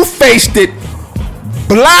 two-faced,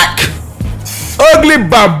 black, ugly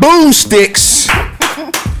baboon sticks?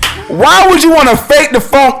 Why would you want to fake the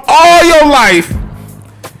funk all your life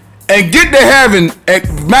and get to heaven?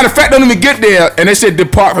 And, matter of fact, don't even get there, and they said,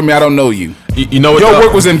 "Depart from me, I don't know you." You know what? Your Dog?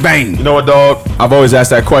 work was in vain. You know what, dog? I've always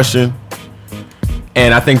asked that question,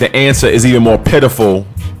 and I think the answer is even more pitiful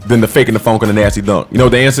than the faking the funk and the nasty dunk. You know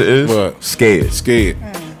what the answer is? What? Scared.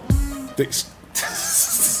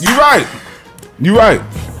 You're right. You're right.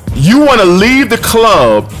 You want to leave the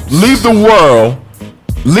club, leave the world,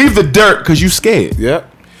 leave the dirt because you scared. Yep.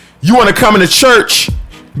 You want to come into church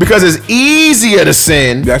because it's easier to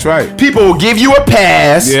sin. That's right. People will give you a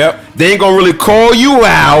pass. Yep. They ain't going to really call you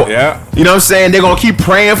out. Yeah. You know what I'm saying? They're going to keep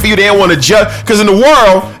praying for you. They don't want to judge. Because in the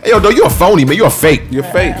world, hey, yo, dog, you're a phony, man. You're a fake. You're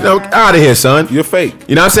fake. You know, out of here, son. You're fake.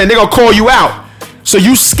 You know what I'm saying? They're going to call you out. So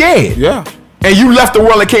you scared. Yeah. And you left the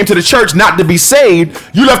world and came to the church not to be saved.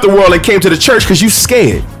 You left the world and came to the church because you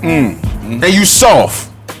scared. And you soft.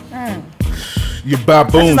 You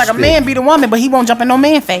baboon. It's like a man beat a woman, but he won't jump in no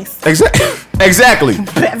man face. Exactly.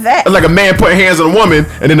 That. It's like a man putting hands on a woman,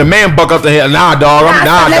 and then the man buck up the head. Nah, dog.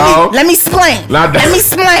 Dog. Let me explain. Let me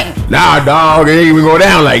explain. Nah, dog. It ain't even go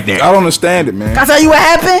down like that. I don't understand it, man. Can I tell you what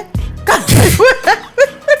happened?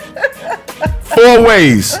 4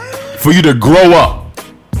 ways for you to grow up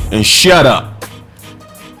and shut up.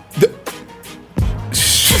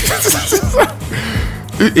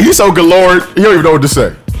 He's so galore, he don't even know what to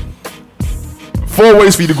say. 4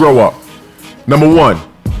 ways for you to grow up. Number 1,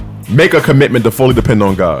 make a commitment to fully depend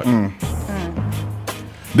on God.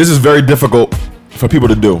 This is very difficult for people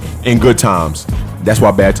to do in good times. That's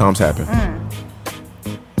why bad times happen.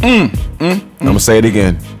 I'm gonna say it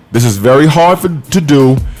again. This is very hard to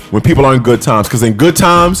do when people are in good times, because in good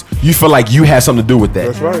times you feel like you had something to do with that.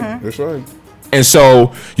 That's right. That's right. And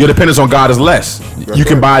so your dependence on God is less. You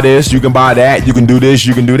can buy this, you can buy that, you can do this,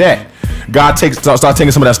 you can do that. God start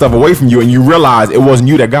taking some of that stuff away from you, and you realize it wasn't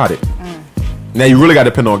you that got it. Now you really got to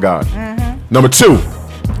depend on God. Number 2,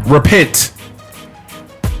 repent.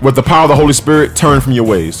 With the power of the Holy Spirit, turn from your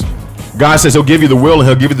ways. God says he'll give you the will and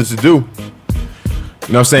he'll give you the to do. You know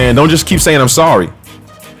what I'm saying? Don't just keep saying I'm sorry.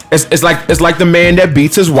 It's like the man that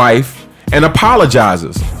beats his wife and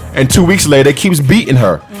apologizes, and 2 weeks later keeps beating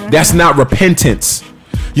her. That's not repentance.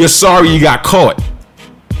 You're sorry you got caught.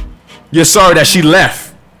 You're sorry that she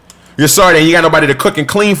left. You're sorry that you got nobody to cook and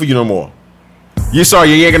clean for you no more. You're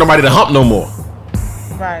sorry you ain't got nobody to hump no more.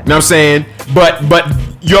 Right. You know what I'm saying? But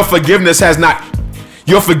your forgiveness has not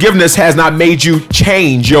made you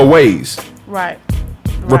change your ways. Right.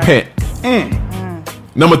 Repent.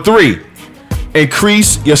 Number 3,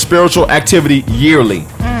 increase your spiritual activity yearly. You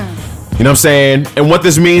know what I'm saying? And what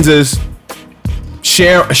this means is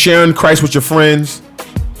sharing Christ with your friends,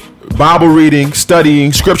 Bible reading,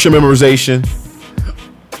 studying, scripture memorization.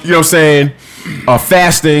 You know what I'm saying?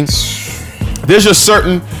 Fasting. There's just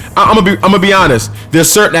certain. I'm gonna be honest. There's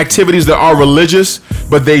certain activities that are religious,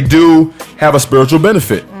 but they do have a spiritual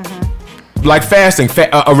benefit. Like fasting.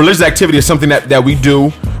 A religious activity is something that we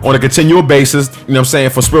do on a continual basis. You know what I'm saying,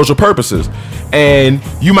 for spiritual purposes. And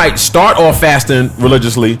you might start off fasting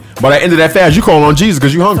religiously, but at the end of that fast, you call on Jesus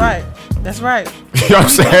because you're hungry. That's right. You know what I'm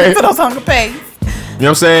saying? For those hunger pains. You know what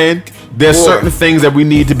I'm saying? There's certain things that we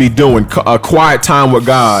need to be doing. A quiet time with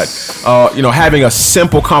God. Having a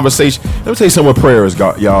simple conversation. Let me tell you something what prayer is,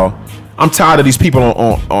 y'all. I'm tired of these people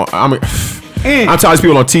I'm tired of these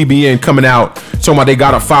people on TBN coming out talking about they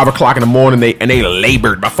got up 5 o'clock in the morning and they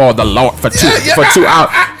labored before the Lord for 2 hours.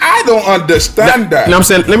 I don't understand that. You know what I'm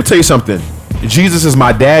saying? Let me tell you something. Jesus is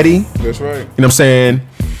my daddy. That's right. You know what I'm saying?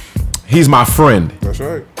 He's my friend. That's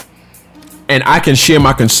right. And I can share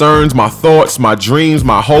my concerns, my thoughts, my dreams,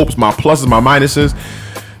 my hopes, my pluses, my minuses.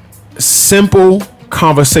 Simple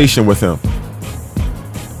conversation with him.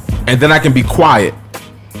 And then I can be quiet.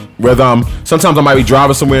 Whether sometimes I might be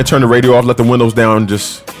driving somewhere and turn the radio off, let the windows down, and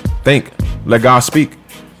just think. Let God speak.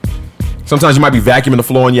 Sometimes you might be vacuuming the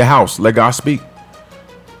floor in your house. Let God speak.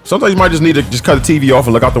 Sometimes you might just need to just cut the TV off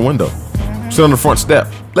and look out the window. Sit on the front step.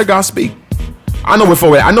 Let God speak. I know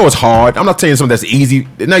it's hard. I'm not telling you something that's easy.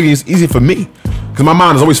 It's not easy for me because my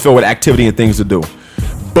mind is always filled with activity and things to do.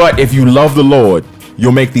 But if you love the Lord,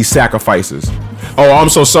 you'll make these sacrifices. Oh, I'm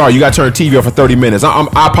so sorry. You got to turn the TV off for 30 minutes. I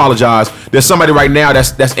apologize. There's somebody right now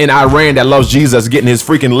that's in Iran that loves Jesus getting his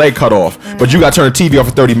freaking leg cut off. But you got to turn the TV off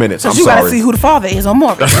for 30 minutes. I'm you sorry. You got to see who the father is on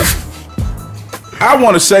more. I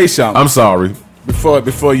want to say something. I'm sorry.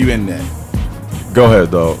 Before you in there. Go ahead,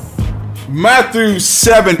 dog. Matthew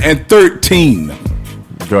 7:13.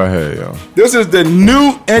 Go ahead, yo. This is the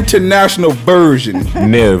New International Version.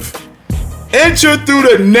 Niv. Enter through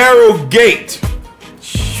the narrow gate.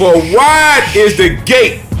 For wide is the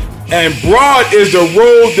gate, and broad is the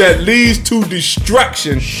road that leads to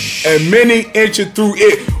destruction, and many enter through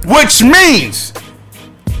it. Which means,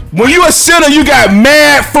 when you a sinner, you got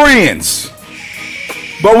mad friends.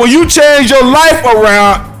 But when you change your life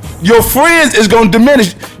around, your friends is going to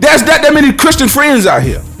diminish. There's not that many Christian friends out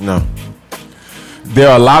here. No. There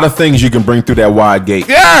are a lot of things you can bring through that wide gate.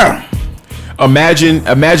 Yeah. Imagine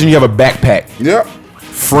you have a backpack. Yep.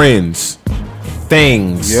 Friends.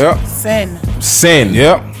 Things. Yep. Sin.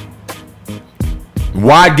 Yep.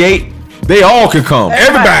 Wide gate, they all can come.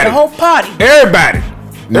 Everybody. The whole party. Everybody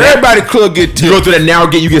could get to. You go through that narrow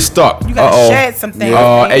gate, you get stuck. You gotta shed some things.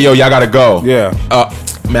 Hey yo, y'all gotta go. Yeah.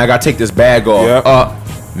 Man, I gotta take this bag off. Yep.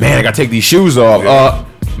 Man, I gotta take these shoes off. Yep.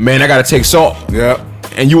 Man, I gotta take salt. Yep.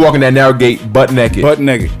 And you walk in that narrow gate butt naked.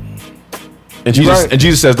 And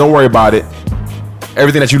Jesus says, don't worry about it.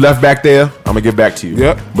 Everything that you left back there, I'm gonna give back to you.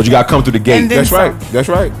 Yep. But you gotta come through the gate. That's right. That's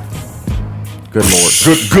right. Good Lord.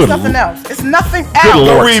 Good. Nothing else. It's nothing Good else.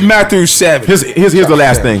 Lord. Go read Matthew 7. Here's the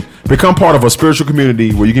last thing. Become part of a spiritual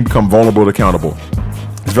community where you can become vulnerable and accountable.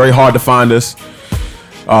 It's very hard to find this.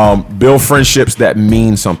 Build friendships that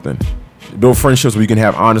mean something. Build friendships where you can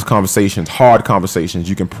have honest conversations, hard conversations.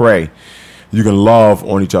 You can pray. You can love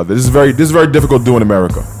on each other. This is very difficult to do in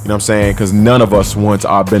America. You know what I'm saying? Because none of us wants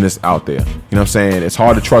our business out there. You know what I'm saying? It's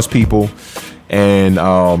hard to trust people, and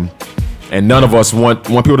none of us want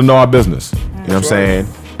people to know our business. You know what I'm saying?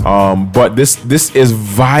 But this is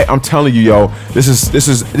vital. I'm telling you, yo, this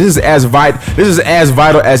is as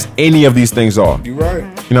vital as any of these things are. You're right. You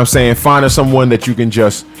know what I'm saying? Finding someone that you can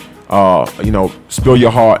just spill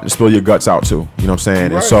your heart and spill your guts out to. You know what I'm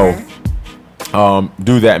saying? Right, and so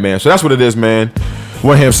do that, man. So that's what it is, man.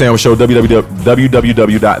 One Ham Sandwich Show,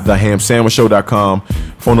 www.thehamsandwichshow.com.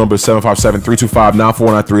 Phone number is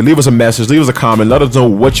 757-325-9493. Leave us a message. Leave us a comment. Let us know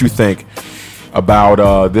what you think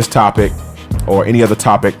about this topic. or any other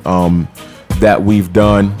topic that we've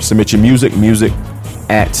done. Submit your music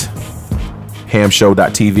at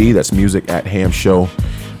hamshow.tv. That's music at hamshow.tv.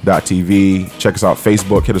 Check us out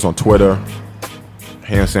Facebook. Hit us on Twitter.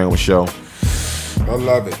 Ham Sandwich Show. I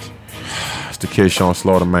love it. It's the kid Sean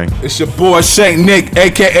Slaughter, man. It's your boy Shank Nick,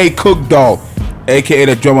 a.k.a. Cook Dog, a.k.a.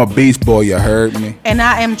 the drummer Beast Boy. You heard me? And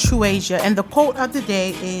I am True Asia. And the quote of the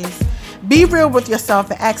day is, be real with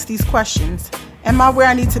yourself and ask these questions. Am I where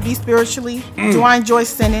I need to be spiritually? Do I enjoy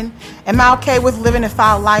sinning? Am I okay with living a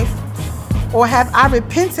foul life? Or have I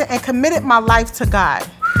repented and committed my life to God?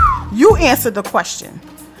 You answered the question.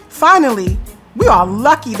 Finally, we are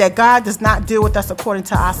lucky that God does not deal with us according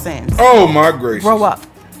to our sins. Oh my gracious. Grow up.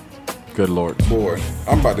 Good Lord. Boy,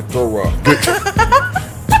 I'm about to throw up.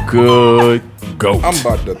 Good goat. I'm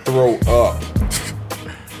about to throw up.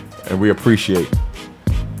 And we appreciate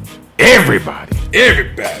everybody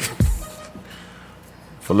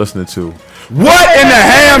for listening to What in the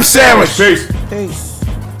Ham Sandwich? Peace.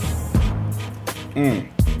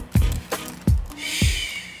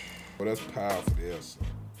 Well, that's powerful there, son.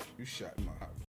 You shot my